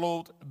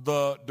followed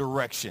the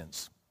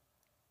directions.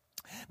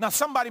 Now,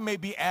 somebody may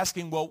be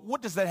asking, well,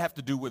 what does that have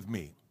to do with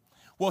me?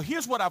 Well,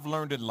 here's what I've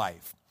learned in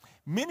life.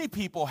 Many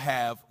people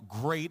have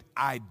great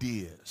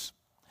ideas,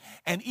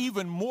 and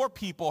even more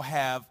people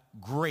have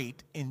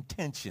great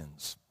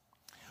intentions.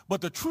 But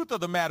the truth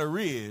of the matter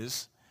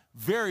is,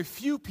 very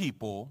few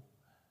people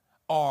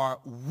are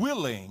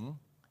willing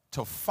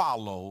to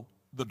follow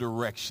the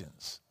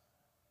directions.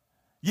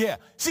 Yeah,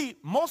 see,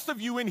 most of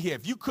you in here,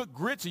 if you cook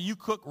grits or you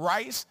cook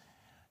rice,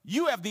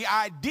 you have the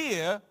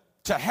idea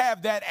to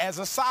have that as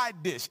a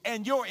side dish,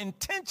 and your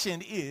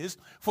intention is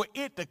for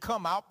it to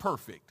come out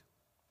perfect.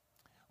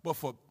 But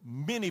for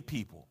many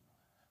people,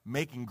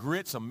 making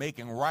grits or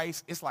making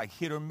rice, it's like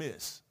hit or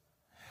miss.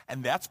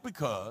 And that's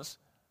because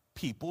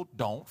people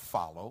don't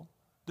follow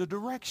the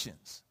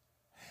directions.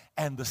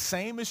 And the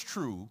same is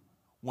true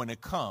when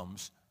it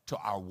comes to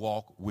our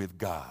walk with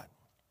God.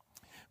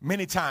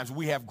 Many times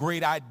we have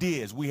great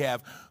ideas, we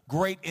have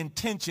great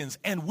intentions,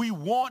 and we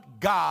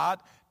want God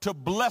to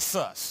bless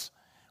us.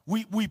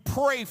 We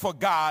pray for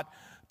God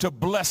to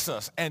bless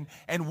us, and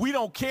we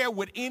don't care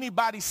what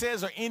anybody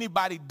says or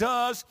anybody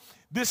does.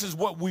 This is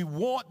what we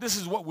want. This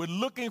is what we're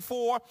looking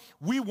for.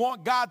 We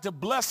want God to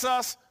bless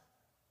us,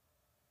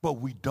 but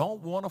we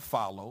don't want to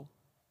follow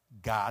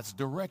God's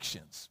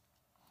directions.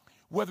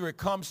 Whether it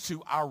comes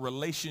to our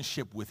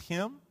relationship with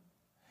him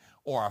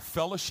or our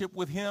fellowship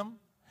with him,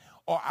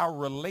 or our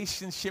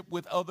relationship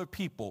with other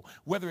people,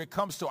 whether it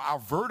comes to our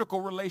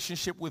vertical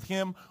relationship with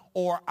him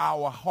or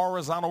our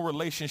horizontal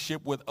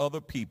relationship with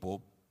other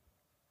people,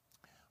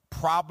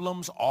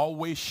 problems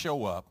always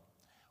show up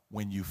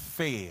when you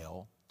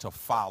fail to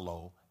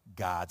follow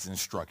God's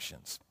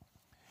instructions.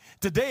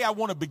 Today, I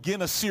want to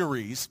begin a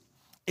series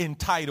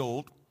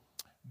entitled,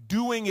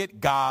 Doing It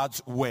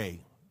God's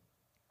Way.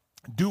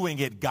 Doing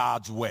it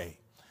God's way.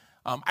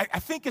 I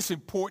think it's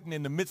important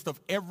in the midst of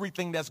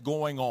everything that's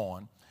going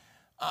on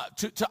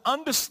to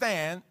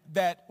understand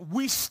that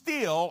we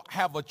still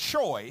have a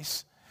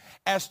choice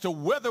as to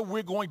whether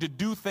we're going to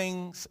do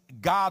things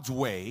God's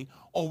way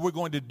or we're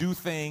going to do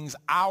things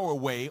our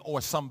way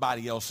or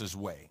somebody else's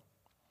way.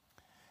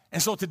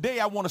 And so today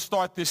I want to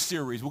start this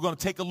series. We're going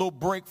to take a little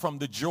break from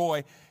the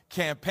Joy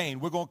campaign.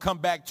 We're going to come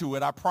back to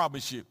it, I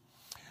promise you.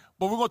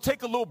 But we're going to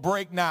take a little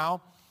break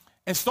now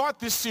and start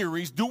this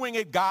series, Doing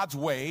It God's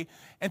Way.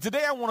 And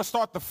today I want to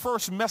start the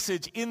first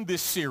message in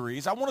this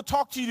series. I want to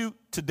talk to you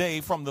today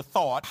from the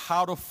thought,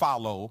 how to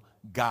follow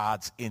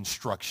God's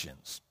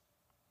instructions.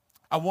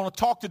 I want to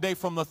talk today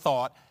from the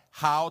thought,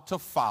 how to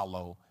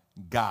follow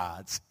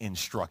God's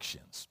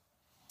instructions.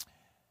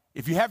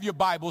 If you have your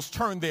Bibles,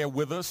 turn there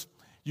with us.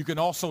 You can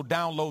also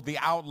download the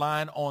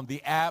outline on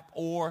the app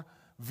or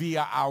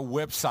via our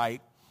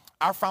website.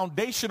 Our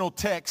foundational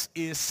text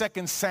is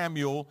 2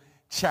 Samuel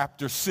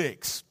chapter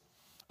 6.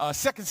 2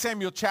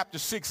 Samuel chapter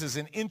 6 is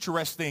an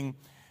interesting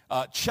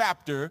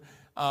chapter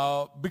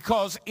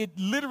because it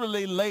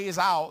literally lays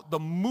out the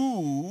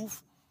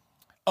move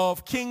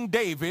of King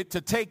David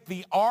to take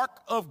the Ark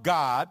of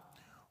God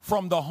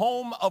from the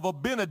home of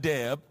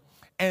Abinadab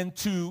and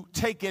to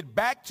take it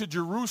back to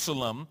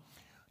Jerusalem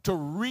to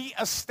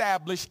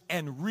reestablish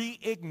and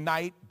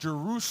reignite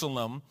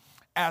Jerusalem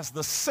as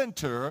the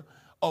center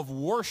of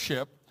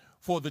worship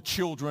for the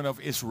children of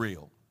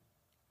Israel.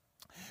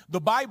 The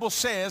Bible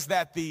says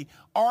that the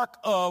Ark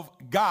of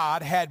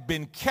God had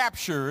been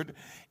captured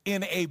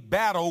in a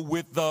battle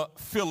with the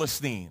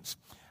Philistines.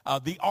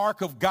 The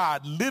Ark of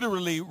God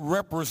literally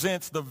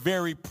represents the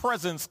very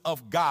presence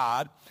of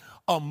God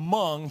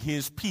among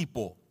his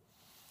people.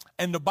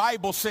 And the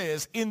Bible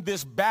says in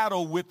this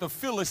battle with the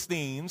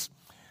Philistines,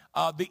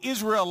 the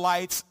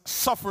Israelites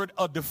suffered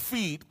a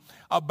defeat.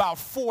 About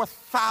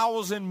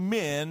 4,000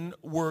 men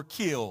were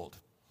killed.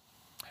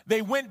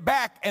 They went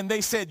back and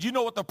they said, you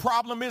know what the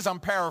problem is? I'm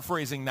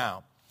paraphrasing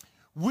now.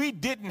 We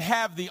didn't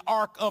have the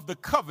Ark of the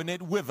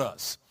Covenant with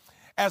us.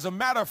 As a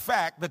matter of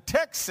fact, the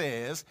text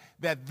says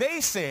that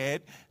they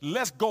said,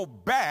 let's go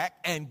back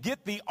and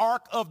get the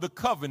Ark of the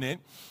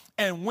Covenant.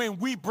 And when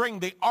we bring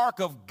the Ark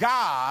of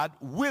God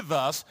with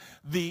us,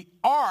 the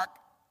Ark,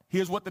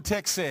 here's what the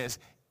text says,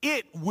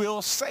 it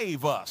will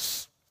save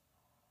us.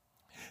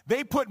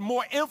 They put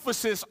more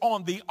emphasis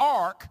on the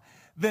Ark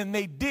than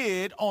they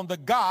did on the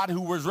God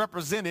who was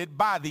represented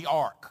by the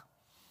Ark.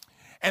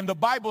 And the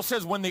Bible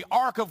says when the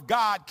Ark of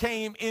God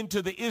came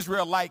into the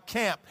Israelite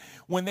camp,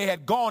 when they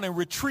had gone and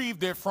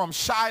retrieved it from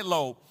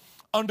Shiloh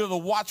under the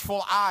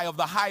watchful eye of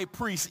the high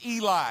priest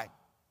Eli,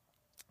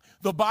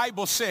 the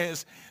Bible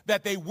says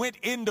that they went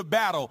into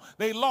battle.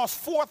 They lost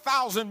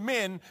 4,000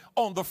 men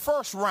on the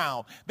first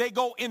round. They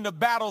go into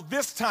battle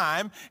this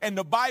time, and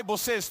the Bible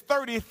says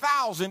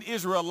 30,000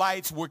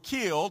 Israelites were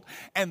killed,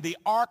 and the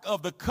Ark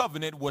of the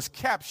Covenant was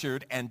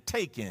captured and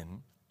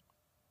taken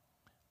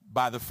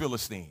by the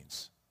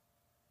Philistines.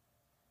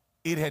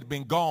 It had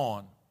been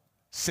gone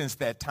since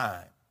that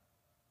time.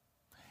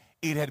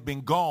 It had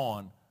been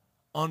gone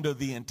under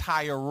the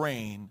entire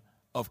reign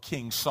of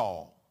King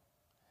Saul.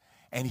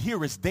 And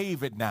here is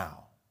David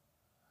now,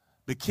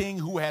 the king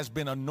who has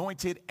been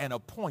anointed and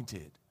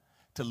appointed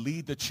to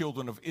lead the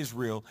children of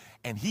Israel.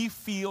 And he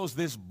feels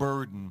this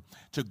burden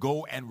to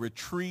go and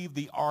retrieve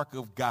the Ark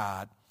of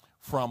God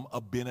from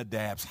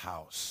Abinadab's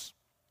house.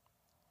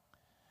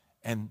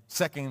 And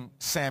 2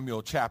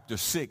 Samuel chapter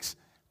 6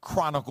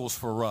 chronicles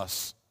for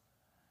us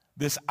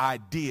this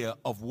idea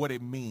of what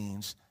it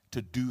means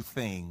to do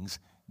things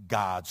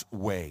God's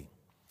way.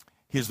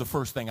 Here's the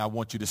first thing I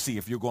want you to see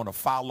if you're going to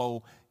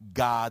follow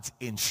God's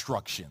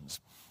instructions.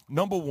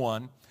 Number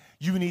one,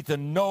 you need to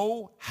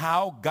know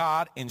how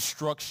God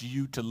instructs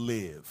you to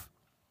live.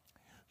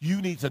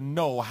 You need to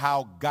know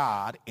how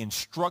God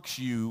instructs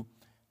you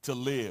to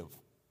live.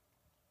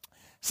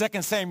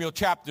 2 Samuel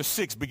chapter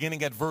 6,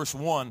 beginning at verse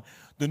 1,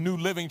 the New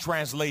Living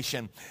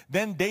Translation.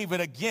 Then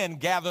David again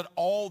gathered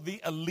all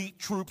the elite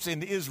troops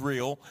in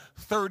Israel,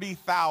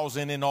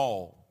 30,000 in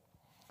all.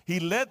 He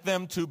led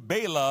them to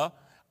Bela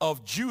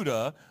of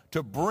Judah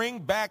to bring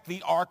back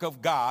the Ark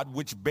of God,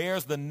 which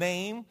bears the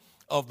name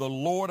of the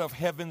Lord of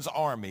heaven's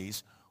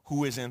armies,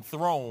 who is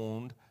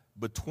enthroned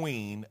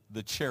between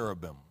the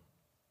cherubim.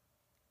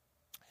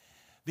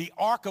 The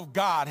Ark of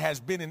God has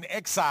been in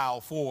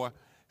exile for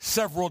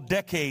several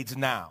decades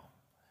now.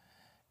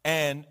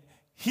 And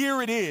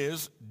here it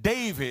is,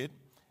 David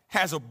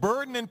has a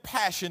burden and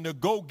passion to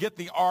go get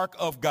the Ark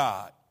of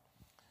God.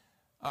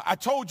 I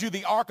told you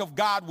the Ark of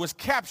God was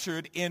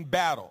captured in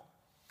battle.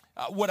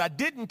 What I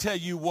didn't tell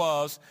you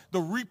was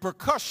the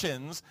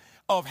repercussions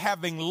of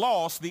having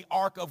lost the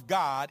Ark of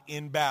God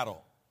in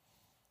battle.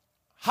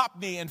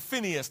 Hophni and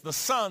Phinehas, the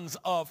sons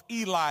of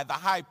Eli, the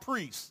high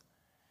priest,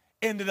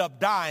 ended up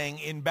dying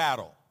in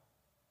battle.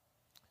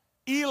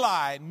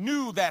 Eli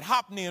knew that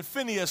Hophni and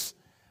Phinehas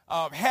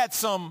had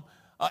some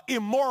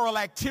immoral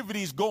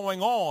activities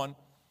going on.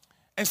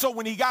 And so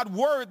when he got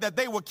word that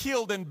they were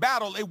killed in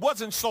battle, it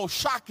wasn't so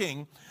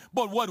shocking.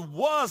 But what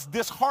was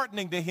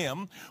disheartening to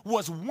him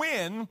was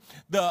when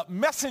the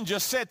messenger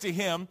said to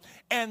him,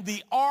 and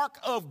the ark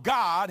of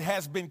God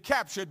has been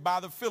captured by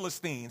the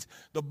Philistines.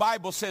 The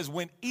Bible says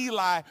when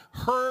Eli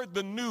heard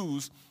the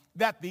news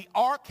that the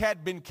ark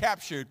had been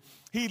captured,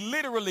 he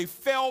literally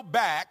fell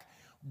back,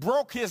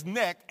 broke his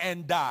neck,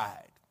 and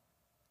died.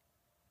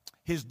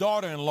 His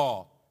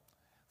daughter-in-law,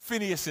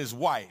 Phinehas's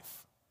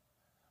wife,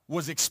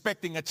 was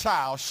expecting a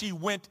child. She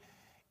went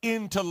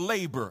into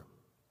labor,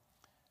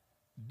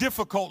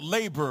 difficult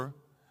labor,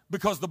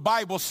 because the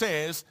Bible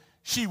says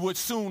she would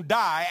soon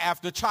die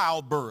after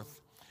childbirth.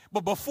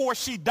 But before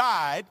she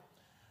died,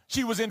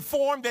 she was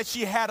informed that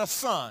she had a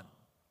son.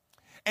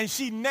 And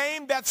she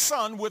named that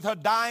son with her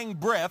dying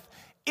breath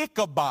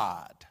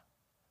Ichabod.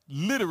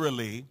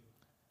 Literally,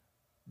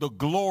 the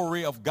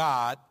glory of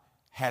God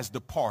has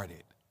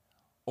departed,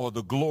 or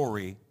the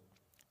glory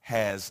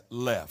has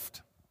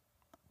left.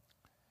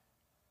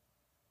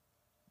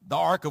 The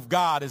ark of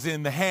God is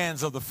in the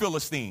hands of the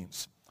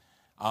Philistines.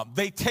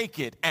 They take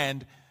it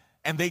and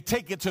they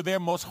take it to their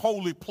most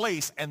holy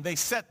place, and they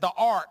set the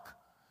ark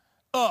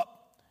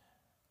up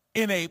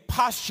in a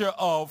posture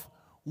of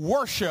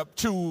worship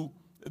to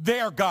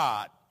their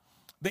God,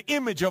 the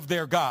image of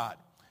their God.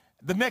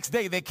 The next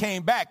day they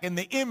came back, and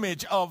the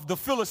image of the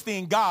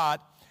Philistine God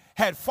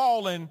had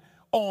fallen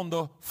on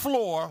the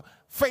floor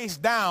face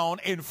down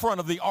in front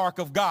of the ark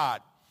of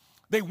God.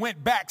 They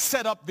went back,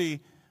 set up the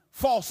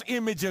false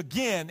image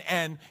again,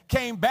 and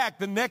came back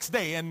the next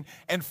day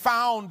and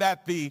found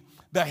that the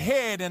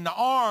head and the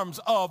arms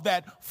of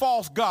that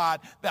false god,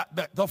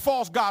 the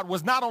false god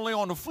was not only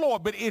on the floor,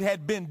 but it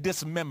had been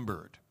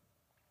dismembered.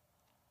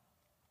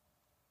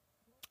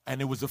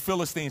 And it was the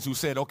Philistines who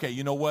said, okay,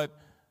 you know what?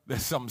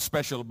 There's something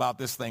special about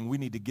this thing. We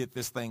need to get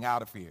this thing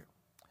out of here.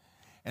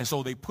 And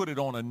so they put it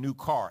on a new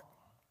cart,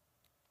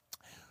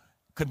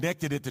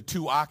 connected it to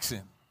 2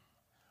 oxen,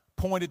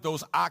 pointed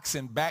those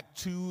oxen back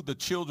to the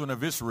children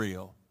of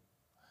Israel,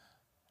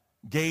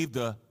 gave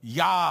the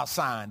Yah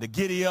sign, the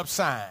giddy up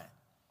sign,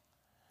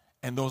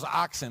 and those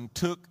oxen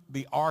took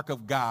the ark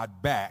of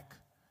God back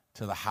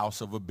to the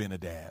house of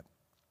Abinadab,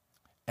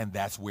 and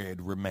that's where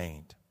it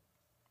remained.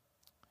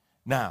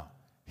 Now,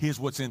 here's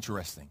what's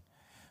interesting.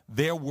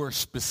 There were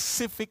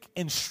specific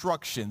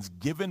instructions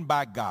given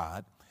by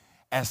God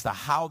as to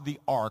how the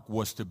ark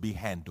was to be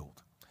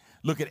handled.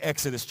 Look at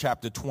Exodus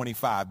chapter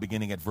 25,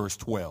 beginning at verse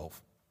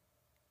 12.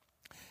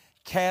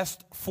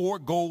 Cast 4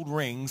 gold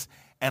rings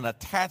and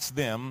attach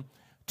them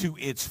to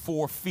its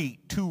 4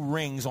 feet, 2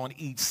 rings on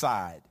each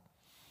side.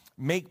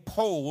 Make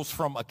poles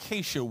from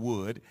acacia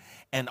wood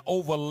and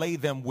overlay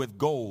them with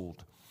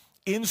gold.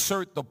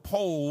 Insert the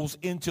poles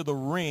into the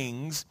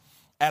rings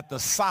at the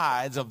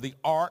sides of the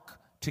ark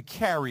to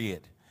carry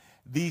it.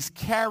 These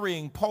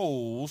carrying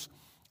poles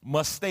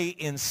must stay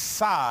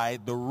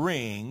inside the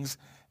rings.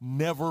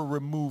 Never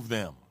remove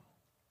them.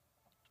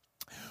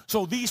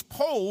 So these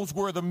poles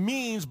were the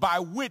means by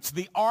which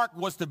the ark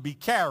was to be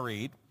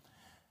carried,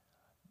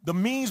 the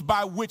means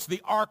by which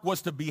the ark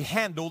was to be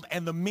handled,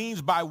 and the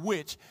means by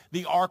which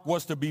the ark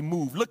was to be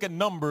moved. Look at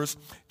Numbers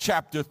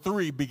chapter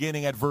 3,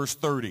 beginning at verse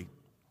 30.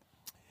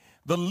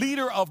 The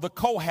leader of the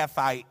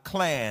Kohathite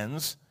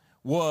clans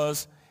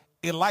was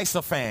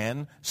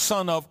Elisaphan,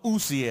 son of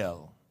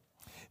Uziel.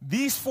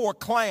 These 4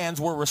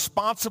 clans were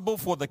responsible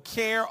for the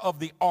care of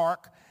the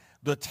ark,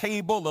 the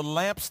table, the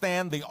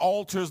lampstand, the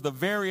altars, the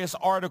various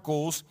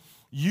articles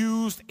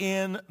used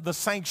in the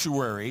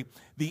sanctuary,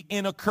 the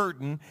inner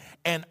curtain,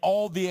 and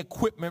all the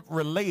equipment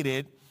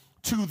related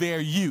to their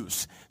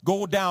use.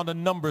 Go down to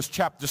Numbers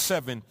chapter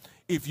 7,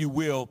 if you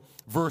will,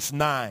 verse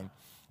 9.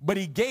 But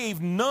he gave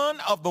none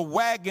of the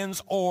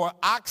wagons or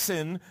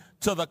oxen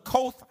to the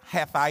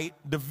Kohathite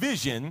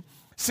division,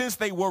 since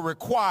they were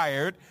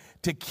required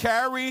to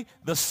carry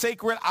the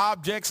sacred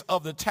objects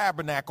of the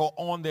tabernacle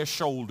on their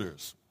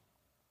shoulders.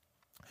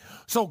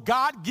 So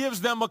God gives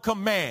them a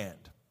command.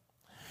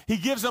 He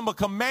gives them a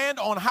command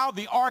on how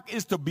the ark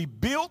is to be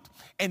built,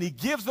 and he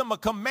gives them a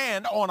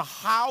command on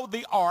how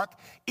the ark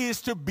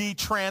is to be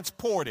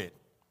transported.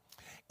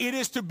 It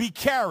is to be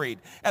carried.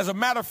 As a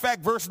matter of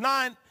fact, verse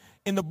 9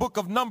 in the book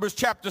of Numbers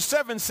chapter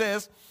 7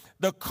 says,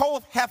 the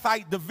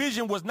Kohathite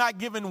division was not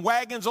given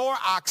wagons or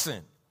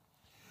oxen,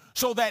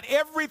 so that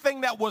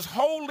everything that was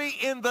holy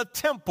in the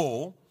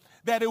temple,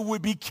 that it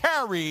would be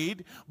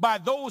carried by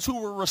those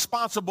who were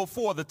responsible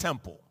for the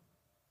temple.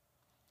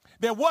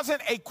 There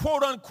wasn't a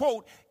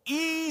quote-unquote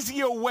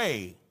easier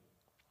way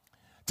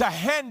to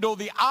handle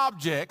the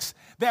objects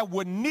that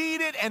were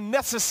needed and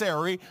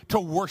necessary to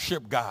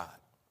worship God.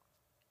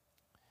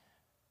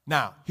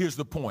 Now, here's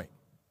the point.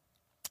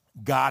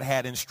 God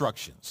had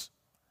instructions.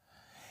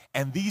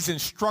 And these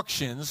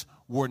instructions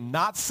were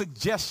not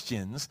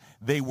suggestions,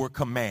 they were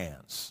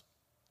commands.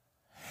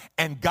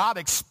 And God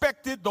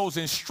expected those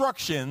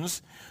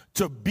instructions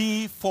to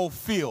be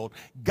fulfilled.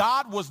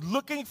 God was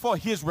looking for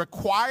his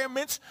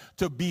requirements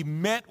to be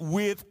met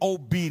with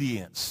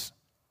obedience.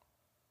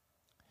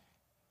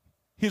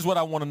 Here's what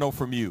I want to know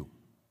from you.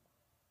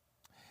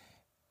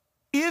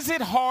 Is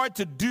it hard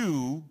to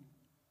do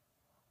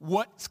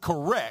what's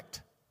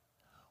correct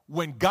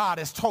when God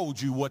has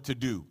told you what to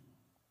do?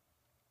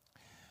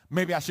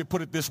 Maybe I should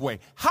put it this way.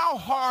 How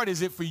hard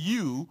is it for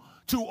you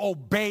to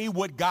obey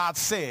what God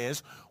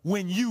says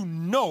when you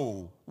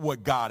know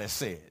what God has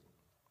said?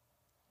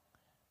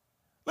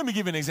 Let me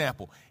give you an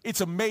example.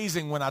 It's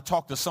amazing when I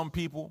talk to some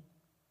people,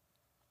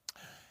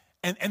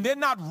 and they're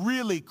not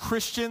really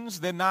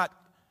Christians. They're not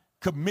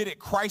committed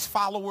Christ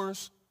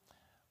followers.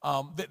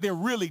 They're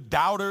really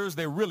doubters.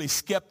 They're really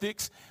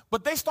skeptics.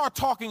 But they start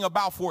talking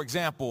about, for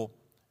example,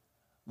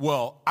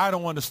 well, I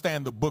don't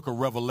understand the book of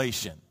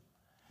Revelation,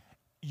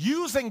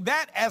 using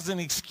that as an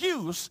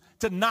excuse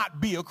to not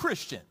be a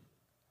Christian.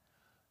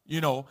 You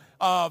know,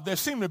 there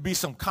seem to be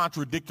some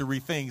contradictory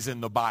things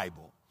in the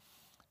Bible,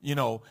 you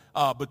know,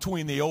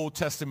 between the Old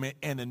Testament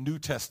and the New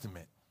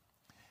Testament.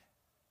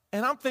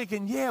 And I'm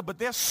thinking, yeah, but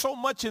there's so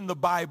much in the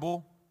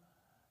Bible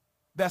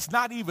that's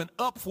not even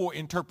up for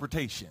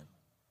interpretation.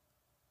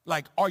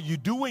 Like, are you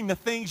doing the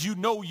things you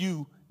know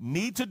you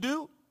need to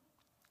do?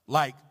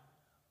 Like,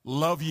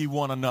 love ye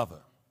one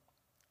another,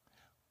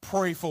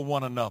 pray for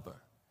one another,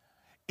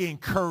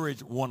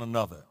 encourage one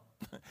another.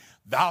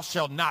 Thou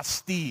shalt not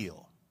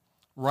steal,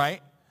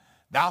 right?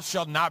 Thou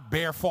shalt not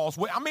bear false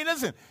witness. I mean,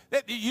 listen,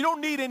 you don't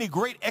need any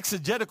great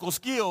exegetical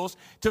skills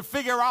to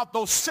figure out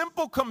those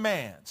simple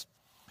commands.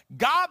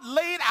 God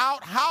laid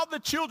out how the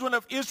children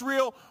of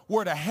Israel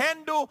were to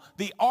handle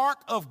the ark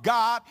of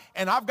God,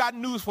 and I've got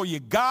news for you.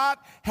 God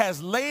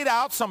has laid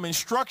out some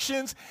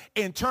instructions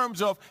in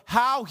terms of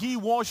how he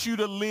wants you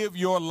to live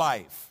your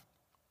life.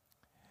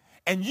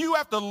 And you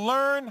have to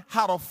learn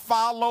how to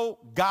follow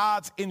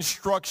God's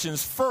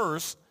instructions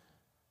first.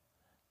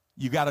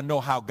 You got to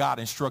know how God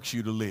instructs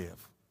you to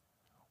live.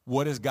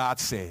 What has God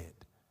said?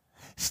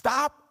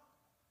 Stop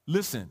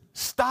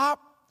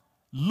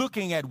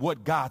looking at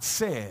what God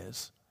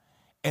says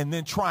and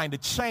then trying to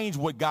change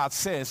what God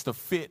says to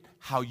fit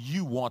how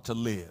you want to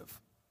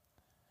live.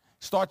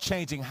 Start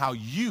changing how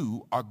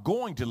you are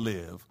going to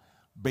live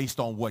based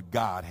on what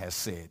God has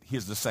said.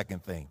 Here's the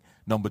second thing.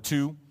 Number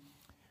 2,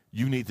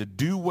 you need to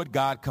do what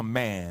God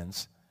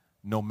commands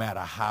no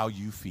matter how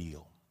you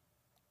feel.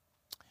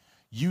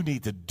 You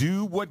need to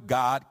do what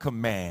God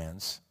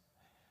commands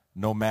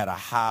no matter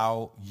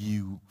how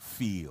you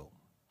feel.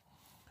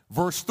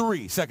 Verse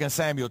 3, 2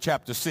 Samuel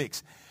chapter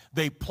 6.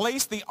 They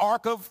placed the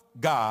ark of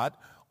God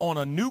on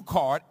a new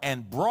cart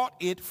and brought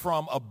it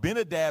from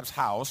Abinadab's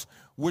house,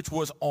 which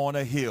was on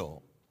a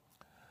hill.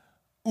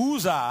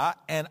 Uzzah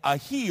and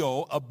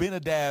Ahio,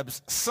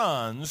 Abinadab's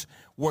sons,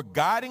 were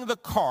guiding the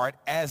cart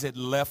as it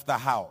left the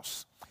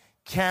house.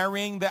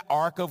 Carrying the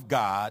ark of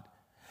God,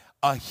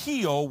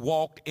 Ahio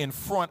walked in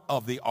front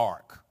of the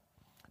ark.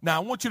 Now, I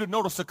want you to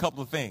notice a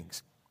couple of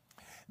things.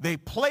 They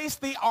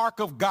placed the ark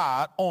of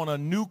God on a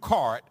new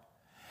cart,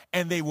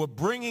 and they were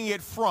bringing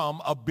it from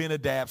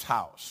Abinadab's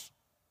house.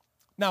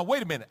 Now,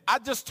 wait a minute. I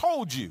just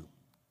told you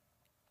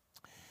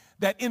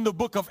that in the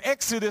book of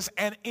Exodus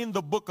and in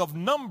the book of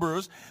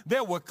Numbers,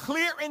 there were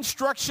clear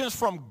instructions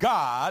from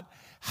God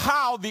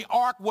how the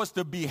ark was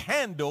to be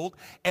handled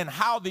and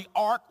how the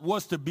ark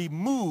was to be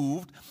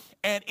moved.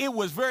 And it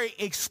was very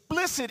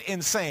explicit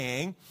in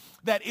saying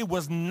that it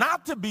was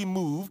not to be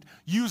moved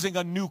using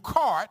a new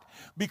cart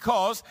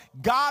because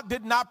God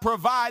did not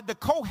provide the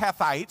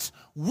Kohathites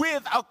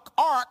with a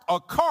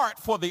cart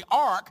for the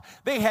ark.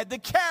 They had to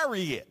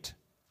carry it.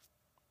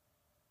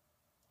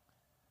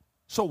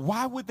 So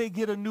why would they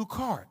get a new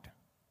cart?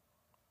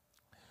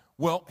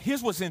 Well,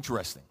 here's what's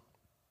interesting.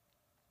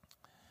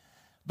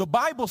 The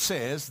Bible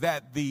says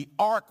that the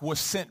ark was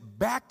sent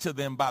back to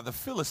them by the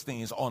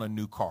Philistines on a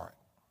new cart.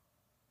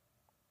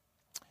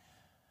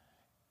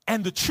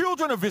 And the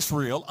children of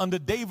Israel, under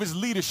David's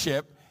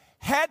leadership,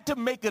 had to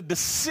make a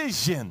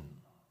decision.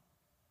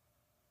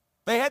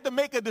 They had to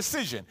make a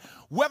decision.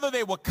 Whether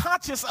they were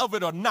conscious of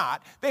it or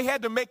not, they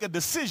had to make a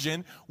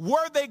decision.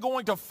 Were they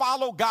going to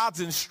follow God's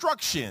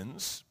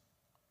instructions,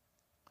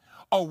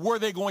 or were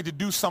they going to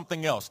do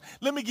something else?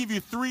 Let me give you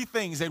 3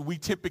 things that we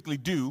typically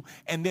do,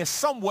 and they're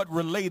somewhat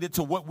related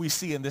to what we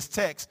see in this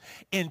text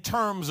in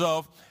terms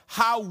of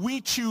how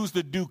we choose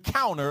to do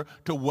counter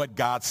to what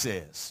God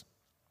says.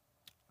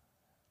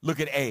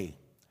 Look at A.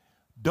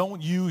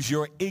 Don't use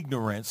your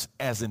ignorance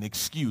as an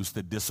excuse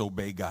to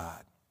disobey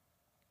God.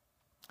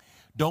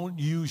 Don't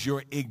use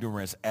your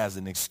ignorance as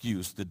an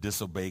excuse to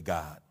disobey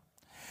God.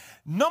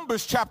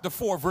 Numbers chapter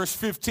 4, verse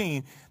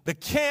 15, the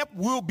camp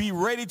will be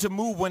ready to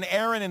move when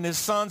Aaron and his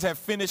sons have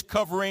finished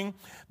covering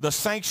the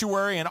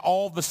sanctuary and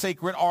all the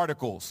sacred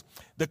articles.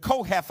 The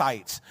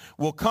Kohathites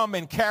will come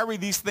and carry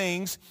these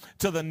things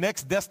to the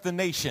next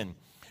destination,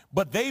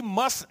 but they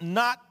must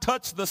not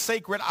touch the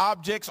sacred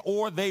objects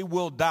or they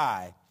will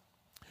die.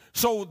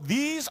 So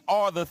these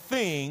are the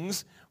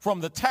things from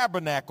the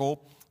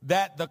tabernacle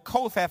that the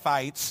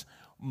Kohathites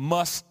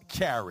must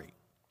carry.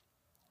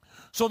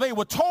 So they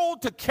were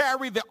told to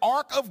carry the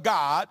ark of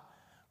God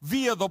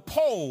via the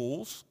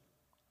poles,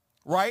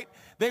 right?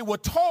 They were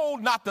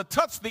told not to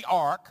touch the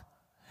ark,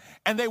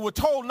 and they were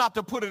told not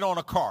to put it on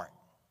a cart.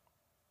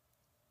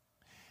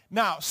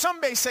 Now, some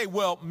may say,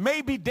 well,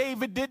 maybe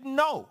David didn't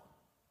know.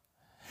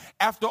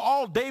 After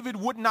all, David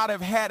would not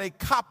have had a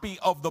copy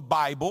of the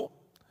Bible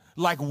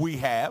like we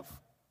have.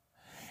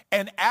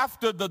 And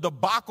after the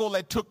debacle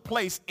that took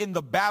place in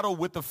the battle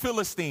with the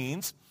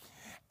Philistines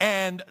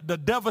and the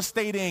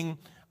devastating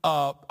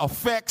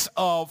effects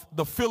of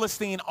the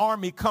Philistine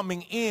army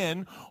coming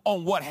in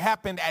on what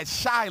happened at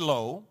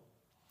Shiloh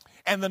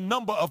and the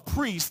number of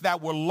priests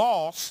that were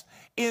lost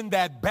in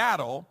that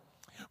battle,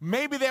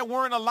 maybe there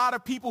weren't a lot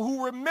of people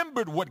who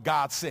remembered what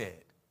God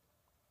said.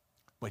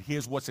 But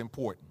here's what's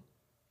important.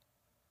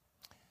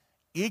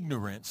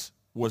 Ignorance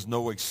was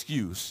no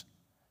excuse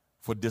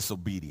for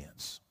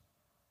disobedience.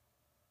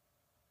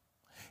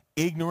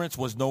 Ignorance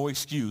was no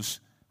excuse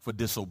for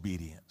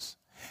disobedience.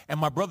 And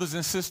my brothers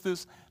and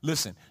sisters,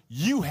 listen,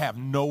 you have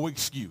no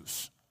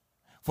excuse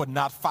for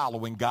not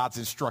following God's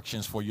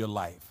instructions for your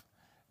life.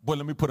 But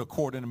let me put a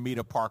quarter in the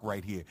meter park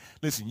right here.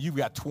 Listen, you've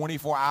got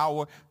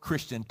 24-hour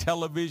Christian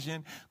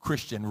television,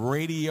 Christian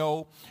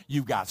radio.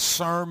 You've got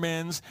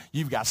sermons.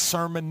 You've got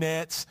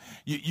sermonettes.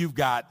 You've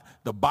got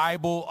the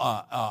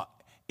Bible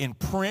in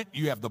print.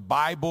 You have the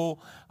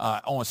Bible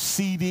on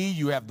CD.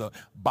 You have the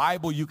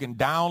Bible you can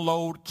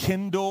download,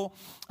 Kindle.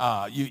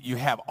 You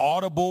have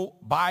Audible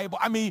Bible.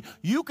 I mean,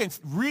 you can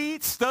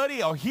read,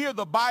 study, or hear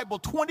the Bible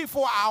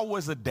 24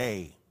 hours a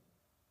day.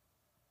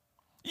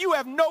 You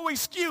have no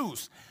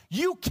excuse.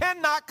 You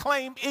cannot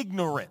claim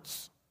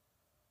ignorance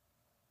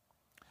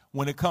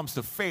when it comes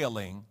to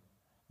failing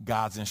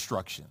God's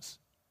instructions.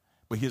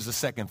 But here's the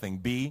second thing.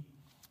 B,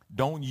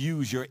 don't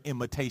use your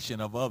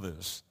imitation of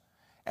others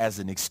as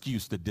an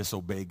excuse to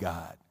disobey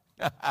God.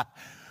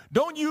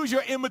 Don't use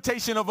your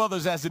imitation of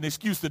others as an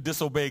excuse to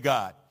disobey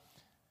God.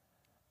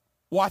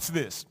 Watch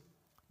this.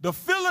 The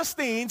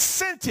Philistines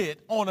sent it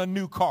on a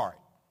new cart.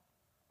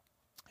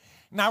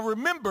 Now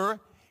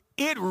remember,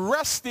 it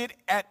rested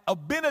at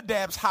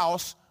Abinadab's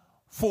house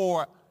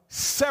for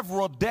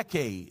several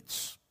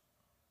decades.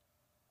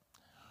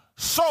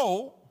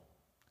 So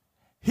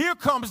here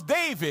comes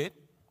David,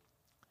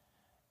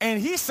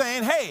 and he's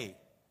saying, hey,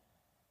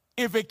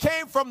 if it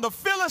came from the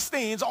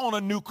Philistines on a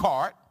new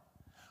cart,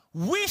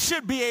 we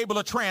should be able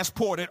to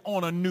transport it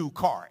on a new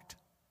cart.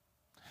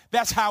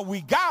 That's how we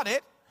got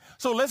it.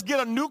 So let's get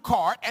a new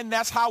cart, and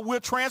that's how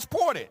we'll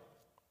transport it.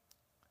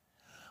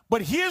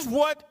 But here's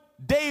what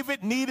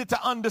David needed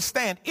to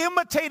understand.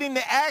 Imitating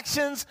the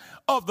actions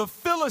of the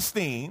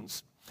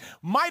Philistines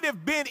might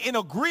have been in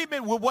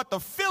agreement with what the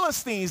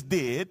Philistines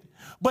did,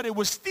 but it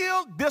was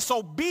still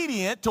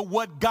disobedient to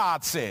what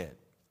God said.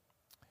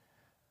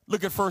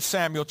 Look at 1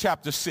 Samuel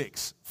chapter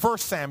 6. 1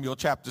 Samuel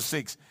chapter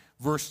 6,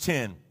 verse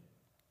 10.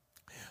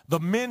 The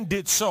men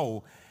did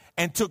so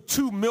and took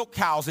 2 milk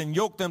cows and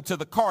yoked them to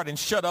the cart and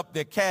shut up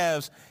their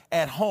calves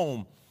at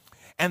home.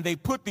 And they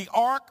put the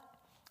ark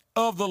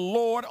of the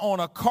Lord on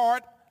a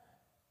cart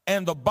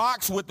and the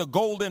box with the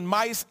golden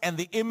mice and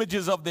the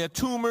images of their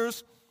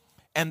tumors.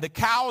 And the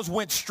cows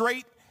went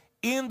straight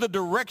in the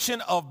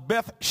direction of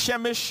Beth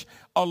Shemesh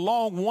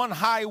along one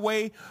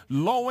highway,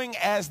 lowing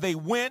as they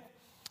went.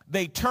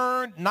 They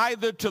turned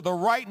neither to the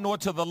right nor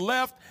to the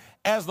left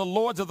as the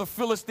lords of the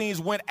Philistines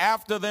went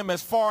after them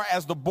as far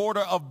as the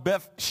border of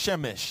Beth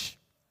Shemesh.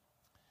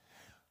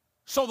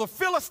 So the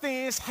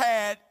Philistines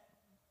had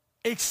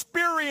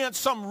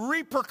experienced some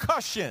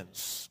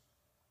repercussions,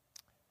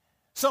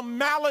 some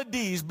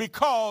maladies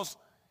because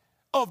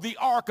of the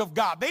ark of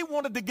God. They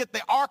wanted to get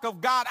the ark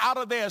of God out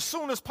of there as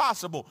soon as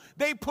possible.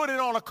 They put it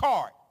on a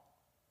cart.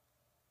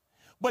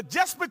 But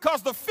just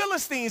because the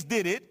Philistines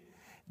did it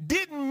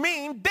didn't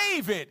mean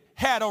David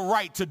had a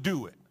right to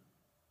do it.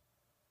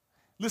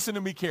 Listen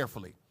to me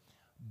carefully.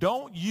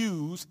 Don't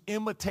use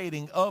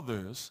imitating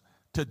others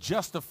to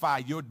justify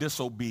your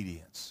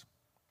disobedience.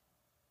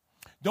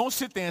 Don't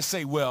sit there and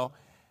say, well,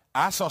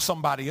 I saw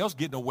somebody else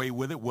getting away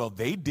with it. Well,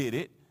 they did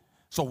it,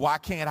 so why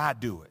can't I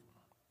do it?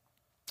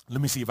 Let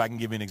me see if I can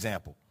give you an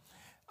example.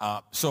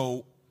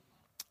 Two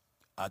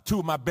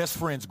of my best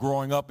friends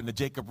growing up in the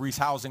Jacob Riis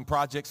housing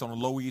projects on the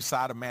Lower East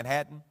Side of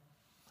Manhattan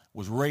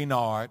was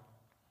Raynard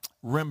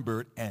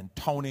Rembert and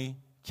Tony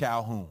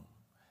Calhoun.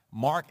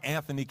 Mark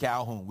Anthony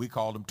Calhoun, we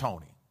called him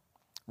Tony,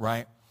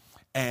 right?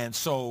 And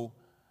so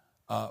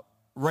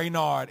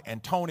Raynard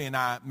and Tony and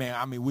I, man,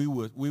 I mean, we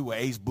were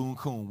ace boon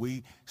coon.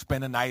 We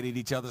spent a night at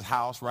each other's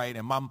house, right?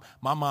 And my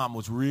mom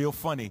was real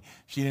funny.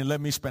 She didn't let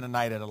me spend a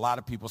night at a lot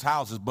of people's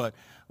houses, but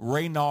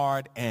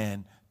Raynard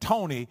and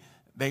Tony,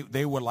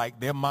 they were like,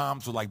 their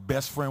moms were like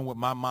best friend with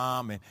my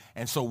mom,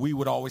 and so we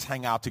would always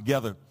hang out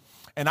together.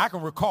 And I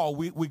can recall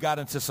we got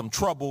into some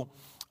trouble,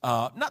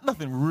 not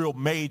nothing real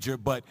major,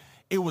 but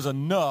it was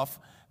enough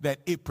that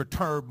it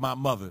perturbed my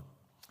mother.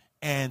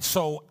 And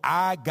so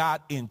I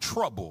got in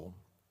trouble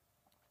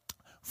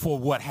for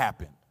what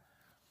happened.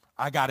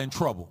 I got in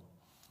trouble.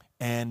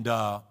 And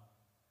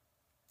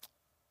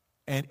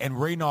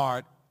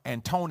Raynard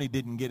and Tony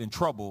didn't get in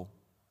trouble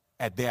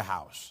at their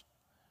house,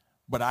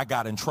 but I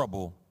got in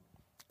trouble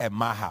at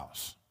my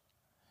house.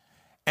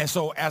 And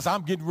so as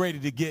I'm getting ready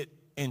to get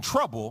in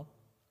trouble,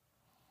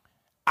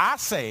 I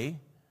say,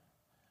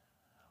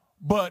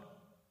 but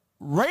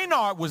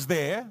Raynard was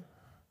there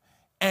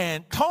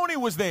and Tony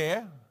was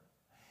there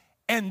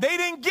and they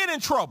didn't get in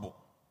trouble.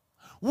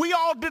 We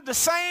all did the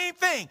same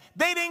thing.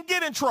 They didn't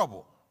get in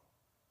trouble.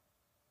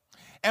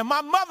 And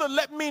my mother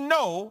let me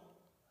know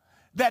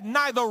that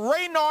neither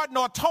Raynard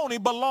nor Tony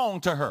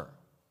belonged to her.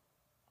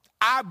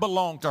 I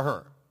belonged to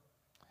her.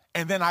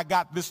 And then I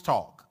got this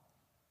talk.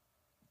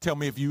 Tell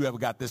me if you ever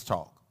got this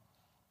talk.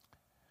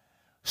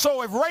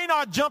 So if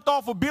Raynard jumped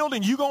off a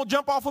building, you gonna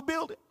jump off a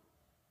building?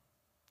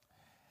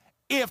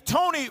 If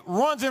Tony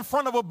runs in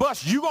front of a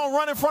bus, you gonna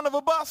run in front of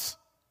a bus?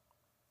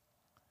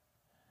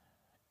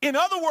 In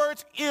other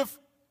words, if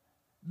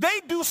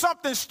they do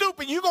something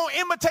stupid, you gonna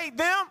imitate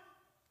them?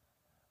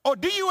 Or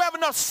do you have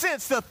enough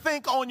sense to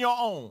think on your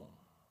own?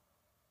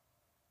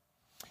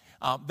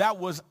 That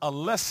was a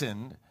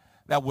lesson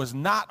that was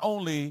not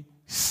only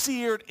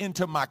seared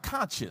into my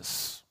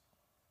conscience,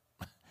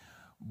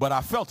 but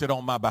I felt it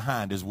on my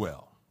behind as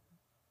well.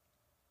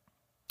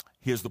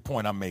 Here's the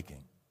point I'm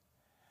making.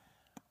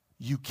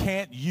 You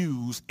can't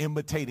use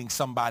imitating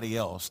somebody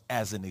else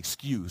as an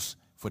excuse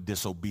for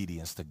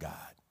disobedience to God.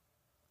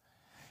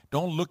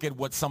 Don't look at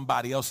what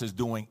somebody else is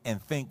doing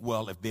and think,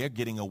 well, if they're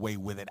getting away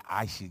with it,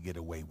 I should get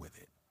away with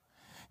it.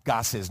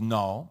 God says,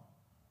 no,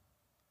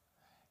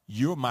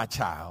 you're my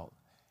child.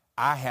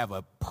 I have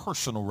a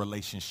personal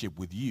relationship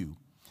with you.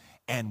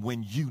 And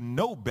when you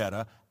know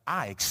better,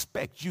 I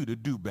expect you to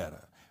do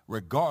better,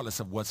 regardless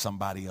of what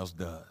somebody else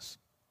does.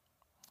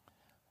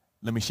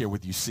 Let me share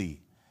with you,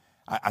 see.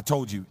 I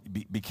told you,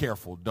 be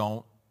careful.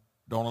 Don't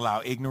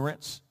allow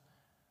ignorance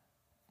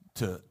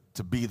to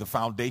be the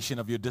foundation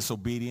of your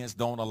disobedience.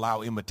 Don't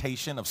allow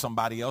imitation of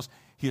somebody else.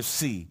 Here's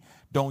C.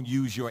 Don't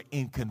use your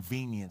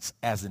inconvenience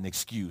as an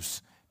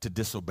excuse to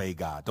disobey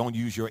God. Don't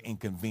use your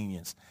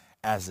inconvenience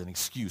as an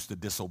excuse to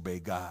disobey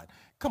God.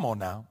 Come on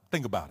now.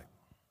 Think about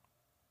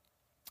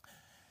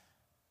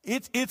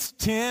it. It's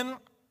 10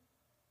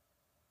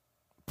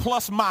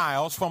 plus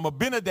miles from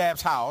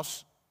Abinadab's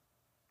house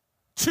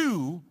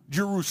to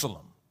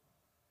Jerusalem.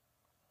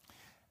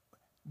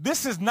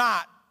 This is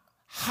not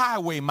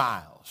highway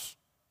miles.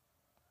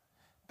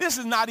 This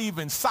is not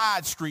even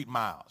side street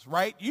miles,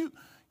 right? You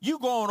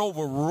going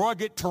over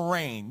rugged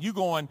terrain. You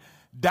going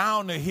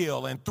down the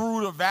hill and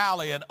through the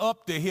valley and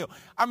up the hill.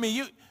 I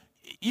mean,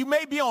 you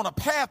may be on a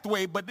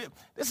pathway, but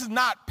this is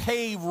not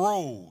paved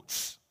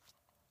roads,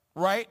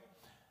 right?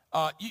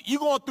 You're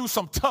going through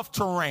some tough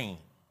terrain.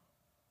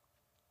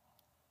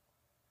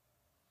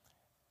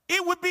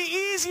 It would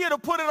be easier to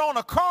put it on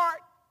a cart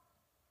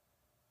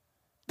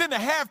than to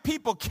have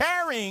people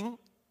carrying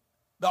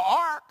the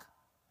ark.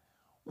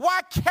 Why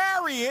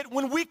carry it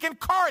when we can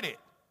cart it?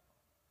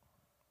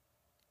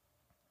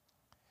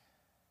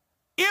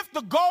 If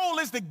the goal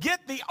is to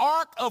get the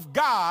ark of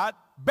God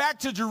back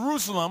to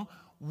Jerusalem,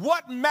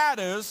 what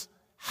matters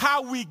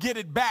how we get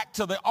it back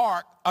to the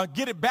ark,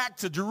 get it back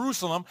to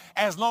Jerusalem,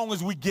 as long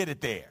as we get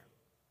it there?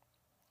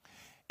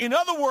 In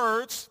other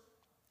words,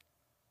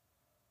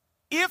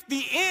 if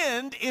the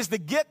end is to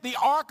get the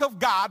ark of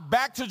God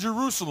back to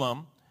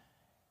Jerusalem,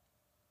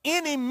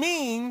 any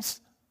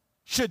means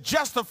should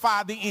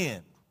justify the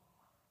end.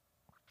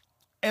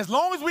 As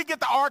long as we get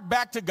the ark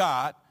back to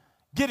God,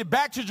 get it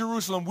back to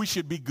Jerusalem, we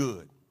should be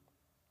good.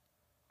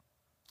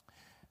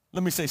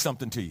 Let me say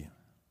something to you.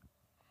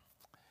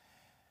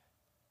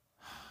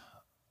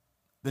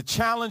 The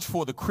challenge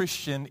for the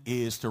Christian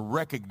is to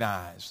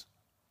recognize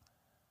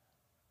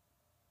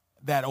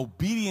that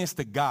obedience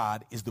to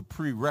God is the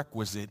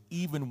prerequisite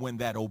even when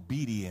that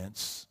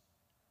obedience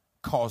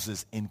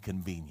causes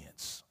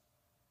inconvenience.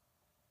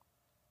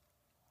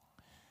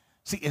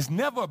 See, it's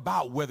never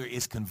about whether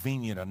it's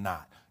convenient or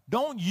not.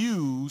 Don't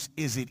use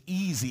is it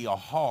easy or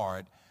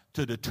hard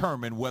to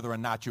determine whether or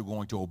not you're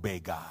going to obey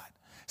God.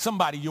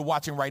 Somebody you're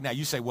watching right now,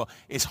 you say, well,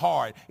 it's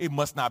hard, it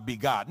must not be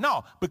God.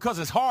 No, because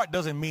it's hard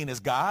doesn't mean it's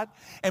God.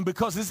 And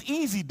because it's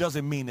easy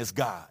doesn't mean it's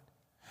God.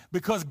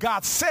 Because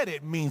God said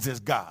it means it's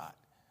God.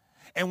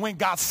 And when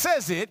God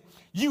says it,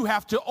 you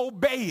have to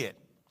obey it.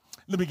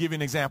 Let me give you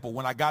an example.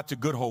 When I got to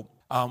Good Hope,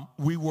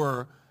 we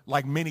were,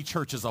 like many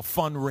churches, a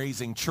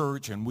fundraising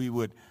church, and we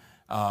would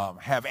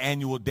have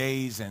annual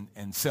days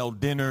and sell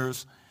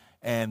dinners.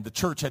 And the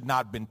church had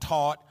not been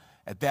taught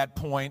at that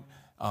point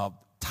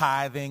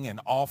tithing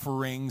and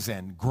offerings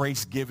and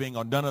grace giving,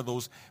 or none of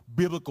those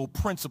biblical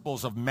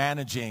principles of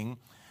managing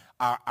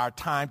our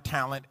time,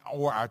 talent,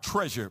 or our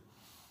treasure.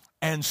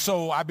 And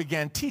so I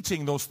began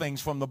teaching those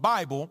things from the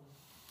Bible.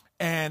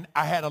 And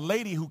I had a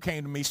lady who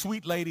came to me,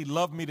 sweet lady,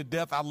 loved me to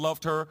death. I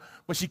loved her.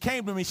 But she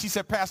came to me, she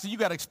said, Pastor, you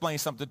got to explain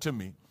something to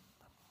me.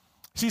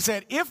 She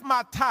said, if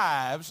my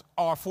tithes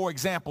are, for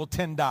example,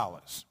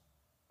 $10,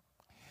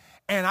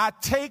 and I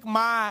take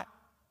my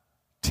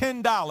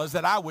 $10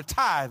 that I would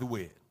tithe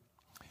with,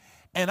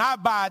 and I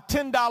buy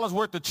 $10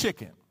 worth of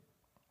chicken,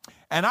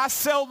 and I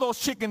sell those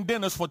chicken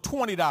dinners for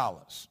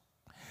 $20,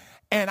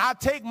 and I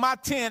take my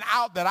 10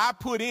 out that I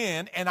put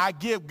in, and I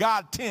give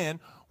God 10,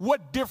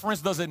 what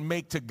difference does it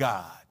make to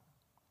God?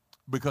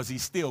 Because he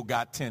still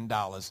got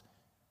 $10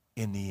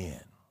 in the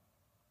end.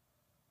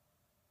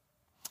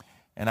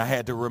 And I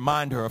had to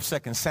remind her of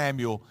 2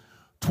 Samuel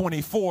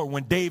 24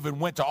 when David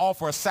went to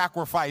offer a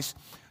sacrifice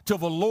to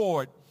the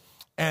Lord,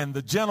 and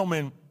the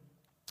gentleman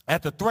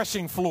at the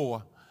threshing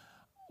floor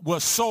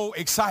was so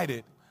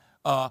excited.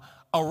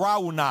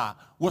 Araunah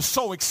was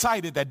so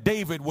excited that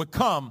David would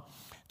come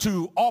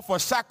to offer a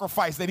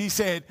sacrifice that he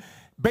said,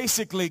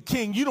 basically,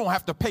 King, you don't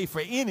have to pay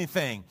for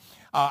anything.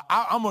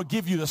 I'm going to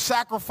give you the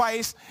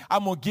sacrifice.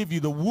 I'm going to give you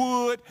the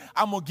wood.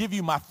 I'm going to give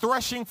you my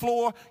threshing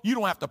floor. You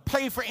don't have to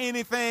pay for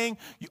anything.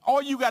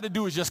 All you got to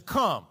do is just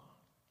come.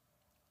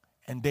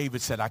 And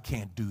David said, I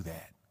can't do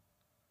that.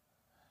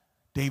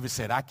 David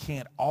said, I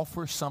can't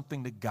offer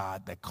something to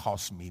God that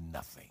costs me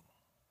nothing.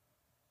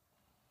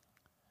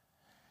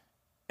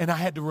 And I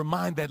had to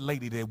remind that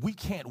lady that we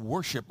can't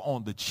worship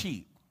on the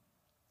cheap.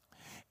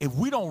 If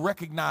we don't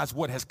recognize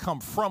what has come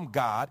from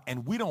God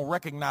and we don't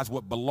recognize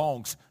what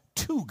belongs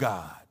to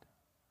God,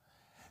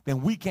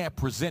 then we can't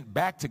present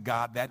back to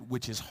God that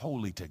which is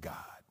holy to God.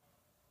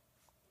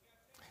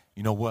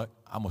 You know what?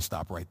 I'm going to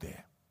stop right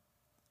there.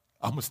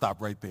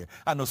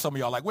 I know some of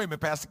y'all are like, wait a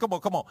minute, Pastor, come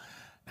on.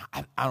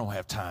 I don't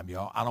have time,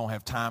 y'all. I don't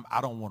have time.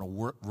 I don't want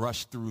to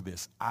rush through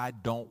this. I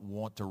don't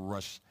want to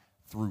rush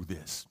through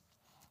this.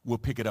 We'll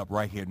pick it up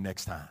right here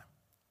next time.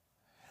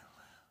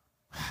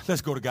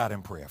 Let's go to God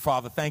in prayer.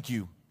 Father, thank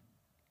you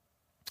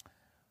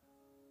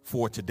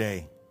for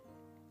today.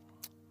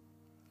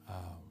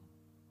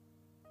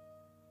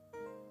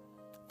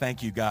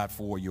 Thank you, God,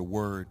 for your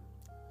word.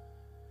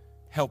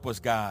 Help us,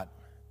 God,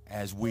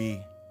 as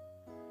we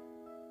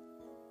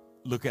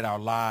look at our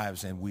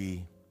lives and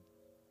we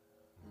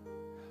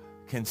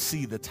can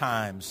see the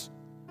times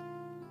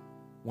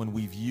when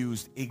we've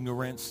used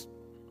ignorance,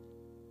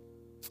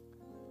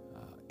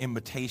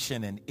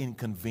 imitation, and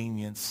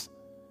inconvenience,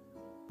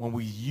 when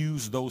we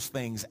use those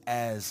things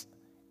as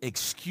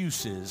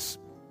excuses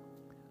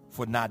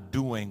for not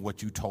doing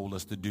what you told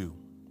us to do.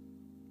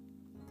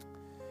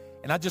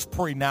 And I just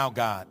pray now,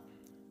 God,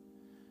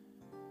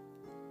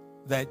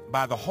 that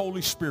by the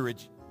Holy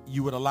Spirit,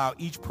 you would allow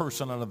each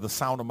person under the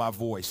sound of my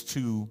voice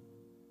to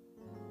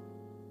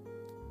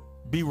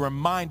be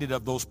reminded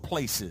of those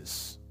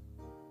places,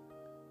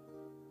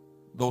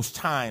 those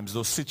times,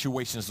 those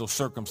situations, those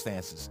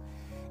circumstances,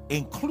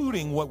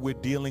 including what we're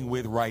dealing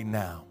with right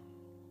now.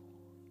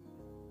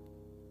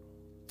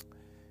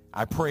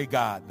 I pray,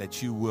 God,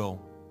 that you will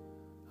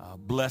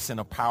bless in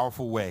a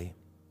powerful way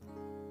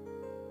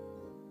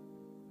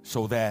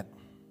so that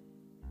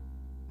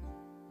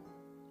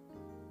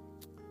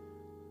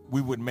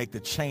we would make the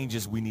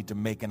changes we need to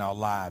make in our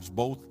lives,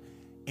 both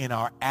in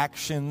our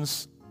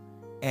actions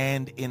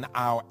and in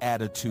our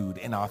attitude,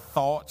 in our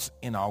thoughts,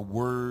 in our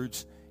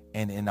words,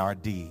 and in our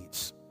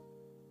deeds.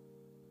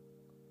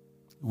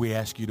 We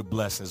ask you to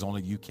bless as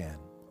only you can.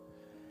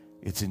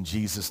 It's in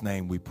Jesus'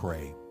 name we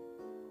pray.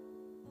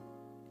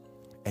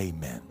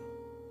 Amen.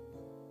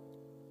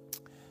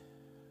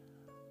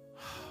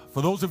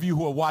 For those of you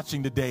who are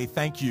watching today,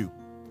 thank you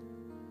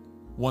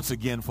once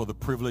again for the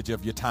privilege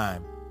of your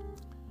time.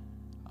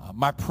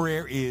 My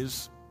prayer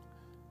is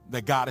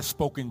that God has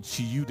spoken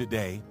to you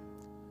today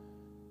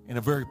in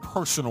a very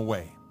personal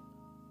way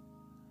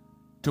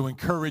to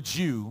encourage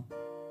you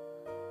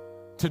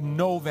to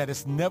know that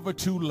it's never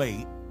too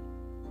late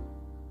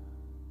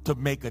to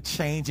make a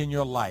change in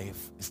your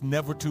life. It's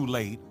never too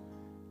late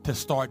to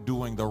start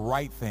doing the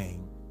right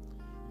thing,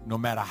 no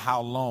matter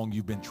how long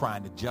you've been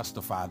trying to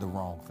justify the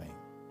wrong thing.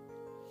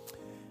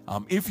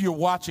 If you're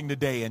watching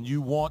today and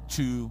you want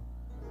to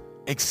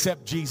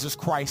accept Jesus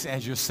Christ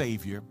as your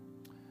Savior,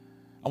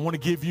 I want to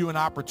give you an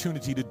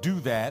opportunity to do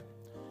that.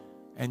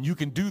 And you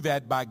can do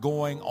that by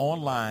going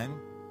online,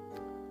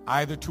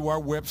 either to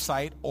our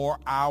website or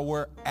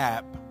our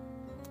app,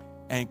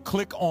 and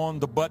click on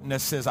the button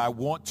that says, I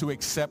want to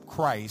accept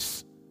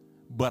Christ,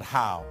 but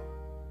how?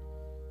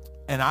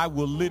 And I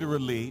will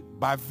literally,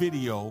 by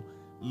video,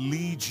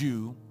 lead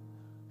you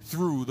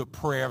through the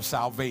prayer of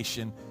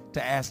salvation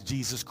to ask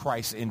Jesus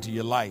Christ into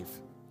your life.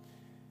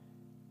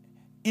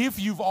 If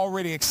you've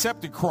already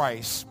accepted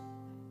Christ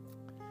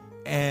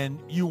and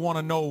you want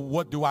to know,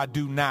 what do I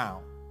do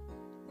now?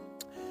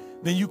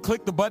 Then you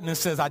click the button that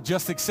says, I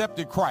just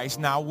accepted Christ,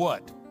 now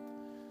what?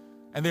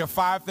 And there are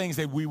 5 things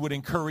that we would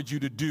encourage you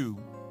to do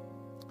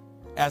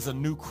as a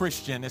new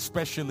Christian,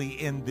 especially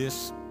in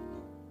this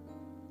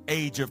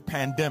age of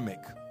pandemic.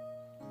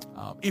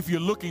 If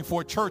you're looking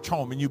for a church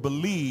home and you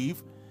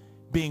believe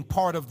being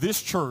part of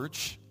this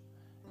church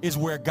is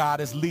where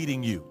God is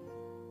leading you.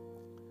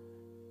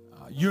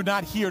 You're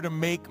not here to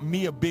make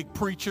me a big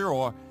preacher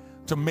or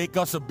to make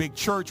us a big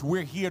church.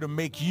 We're here to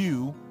make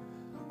you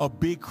a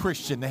big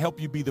Christian, to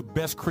help you be the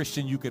best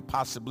Christian you could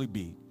possibly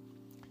be.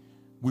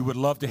 We would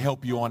love to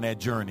help you on that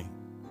journey.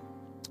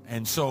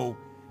 And so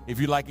if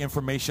you'd like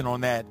information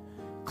on that,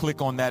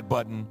 click on that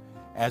button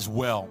as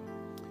well.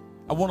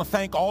 I want to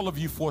thank all of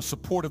you for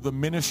support of the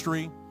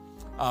ministry.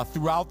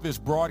 Throughout this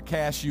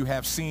broadcast, you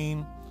have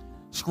seen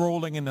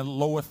scrolling in the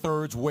lower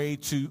thirds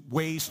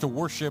ways to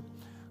worship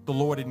the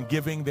Lord in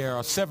giving. There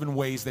are 7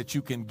 ways that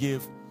you can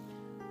give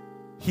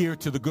here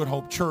to the Good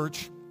Hope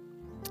Church.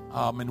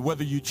 And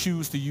whether you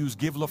choose to use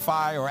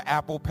Givelify or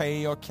Apple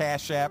Pay or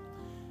Cash App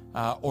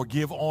or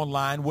give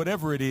online,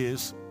 whatever it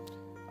is,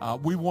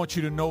 we want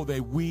you to know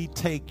that we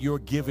take your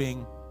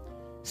giving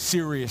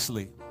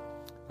seriously.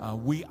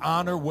 We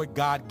honor what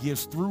God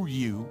gives through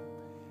you,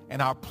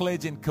 and our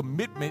pledge and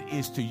commitment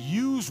is to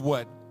use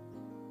what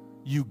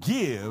you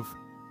give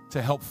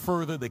to help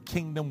further the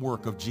kingdom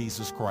work of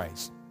Jesus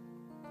Christ.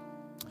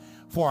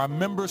 For our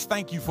members,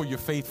 thank you for your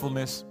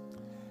faithfulness.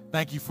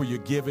 Thank you for your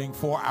giving.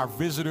 For our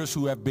visitors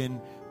who have been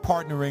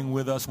partnering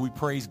with us, we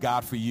praise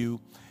God for you.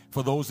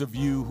 For those of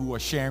you who are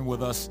sharing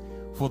with us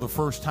for the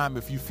first time,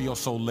 if you feel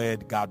so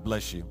led, God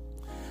bless you.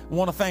 I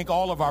want to thank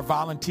all of our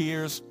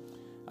volunteers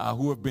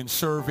who have been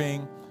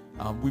serving.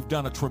 We've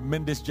done a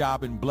tremendous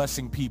job in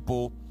blessing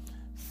people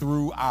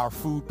through our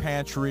food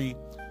pantry,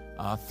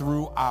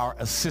 through our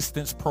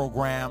assistance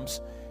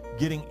programs,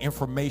 getting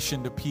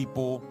information to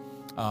people,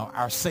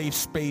 our safe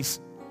space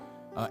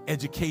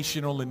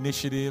educational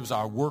initiatives,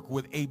 our work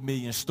with 8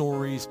 Million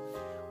Stories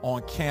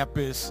on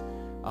campus,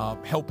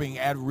 helping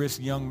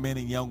at-risk young men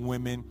and young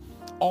women.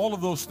 All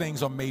of those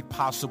things are made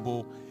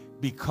possible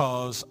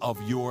because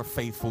of your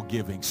faithful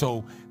giving.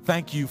 So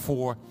thank you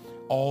for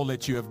all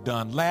that you have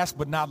done. Last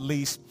but not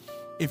least,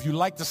 if you'd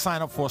like to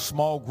sign up for a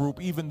small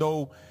group, even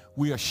though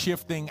we are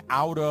shifting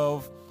out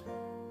of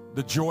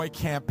the Joy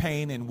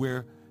campaign and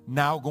we're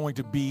now going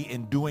to be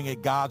in doing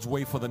it God's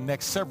way for the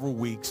next several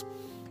weeks,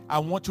 I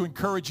want to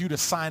encourage you to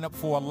sign up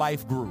for a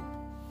life group.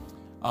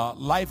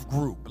 Life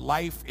group.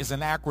 Life is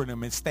an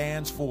acronym. It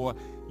stands for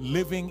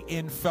living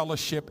in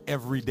fellowship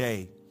every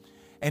day.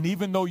 And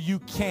even though you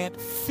can't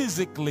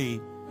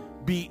physically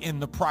be in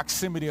the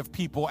proximity of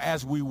people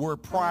as we were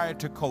prior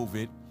to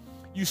COVID,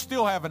 you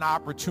still have an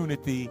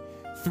opportunity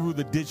through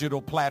the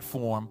digital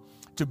platform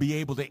to be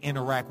able to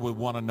interact with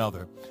one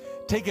another.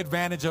 Take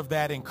advantage of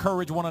that.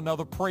 Encourage one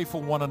another. Pray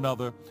for one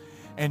another.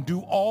 And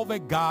do all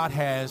that God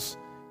has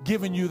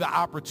given you the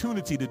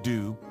opportunity to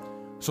do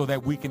so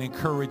that we can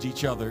encourage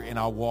each other in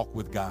our walk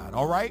with God.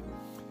 All right?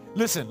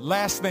 Listen,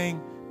 last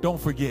thing, don't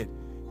forget,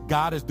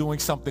 God is doing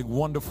something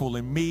wonderful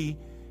in me,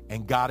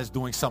 and God is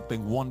doing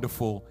something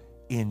wonderful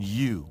in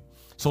you.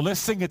 So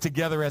let's sing it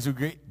together as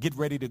we get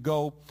ready to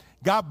go.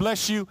 God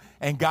bless you,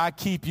 and God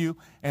keep you.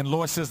 And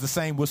Lord says the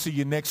same. We'll see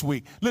you next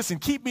week. Listen,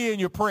 keep me in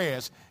your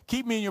prayers.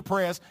 Keep me in your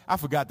prayers. I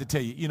forgot to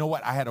tell you, you know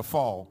what? I had a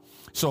fall.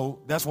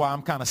 So that's why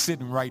I'm kind of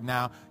sitting right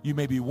now. You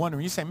may be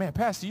wondering, you say, man,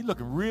 Pastor, you're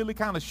looking really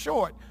kind of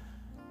short.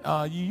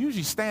 You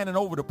usually standing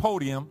over the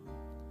podium.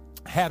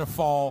 Had a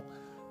fall,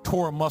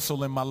 tore a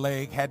muscle in my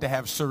leg, had to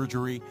have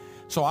surgery.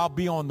 So I'll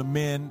be on the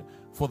mend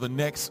for the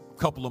next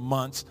couple of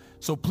months.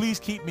 So please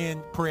keep me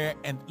in prayer.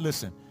 And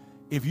listen,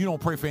 if you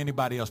don't pray for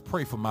anybody else,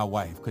 pray for my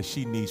wife, because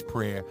she needs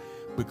prayer,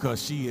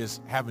 because she is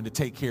having to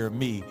take care of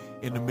me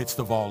in the midst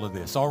of all of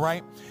this. All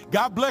right?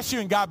 God bless you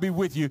and God be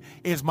with you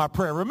is my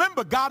prayer.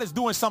 Remember, God is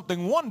doing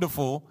something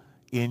wonderful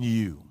in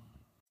you.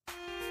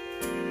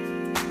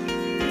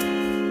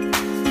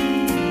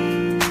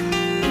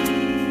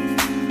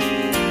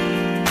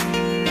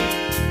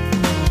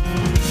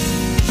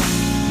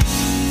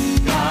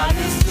 God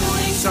is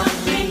doing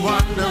something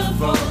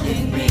wonderful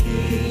in me.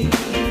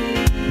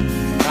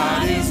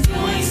 God is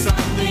doing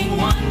something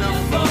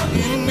wonderful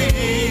in me.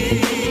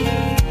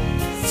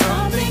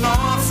 Something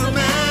awesome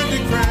and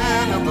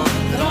incredible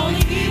that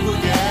only He will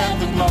get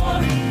the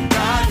glory.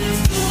 God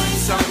is doing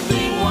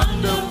something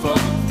wonderful,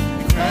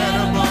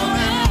 incredible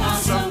and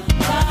awesome.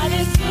 God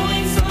is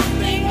doing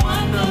something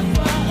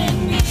wonderful in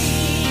me.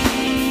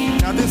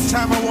 Now this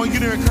time I want you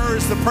to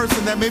encourage the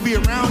person that may be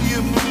around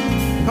you.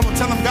 Come on,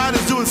 tell them God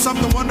is doing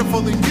something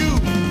wonderful in you.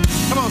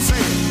 Come on, say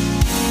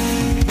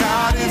it.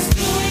 God is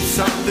doing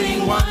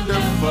something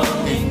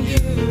wonderful in you.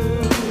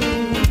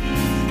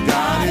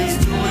 God is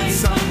doing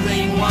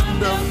something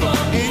wonderful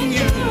in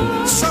you.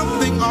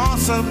 Something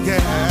awesome,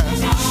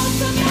 yes.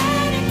 Awesome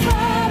and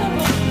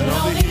incredible. That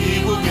only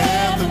He will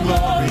get the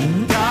glory.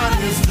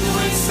 God is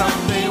doing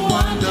something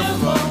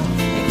wonderful,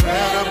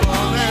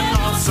 incredible and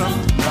awesome.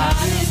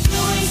 God is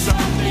doing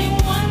something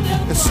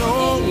wonderful. It's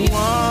so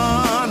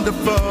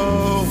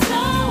wonderful, So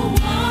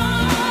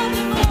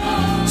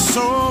wonderful.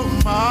 so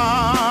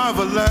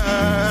marvelous,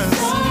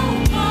 So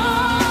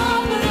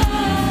marvelous.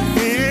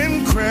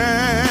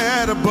 incredible.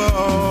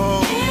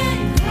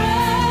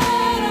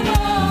 Incredible.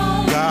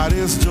 God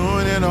is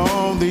doing it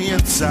on the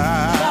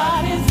inside,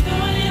 God is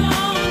doing it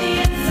on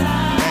the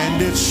inside.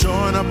 and it's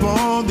showing up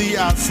on the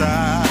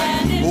outside.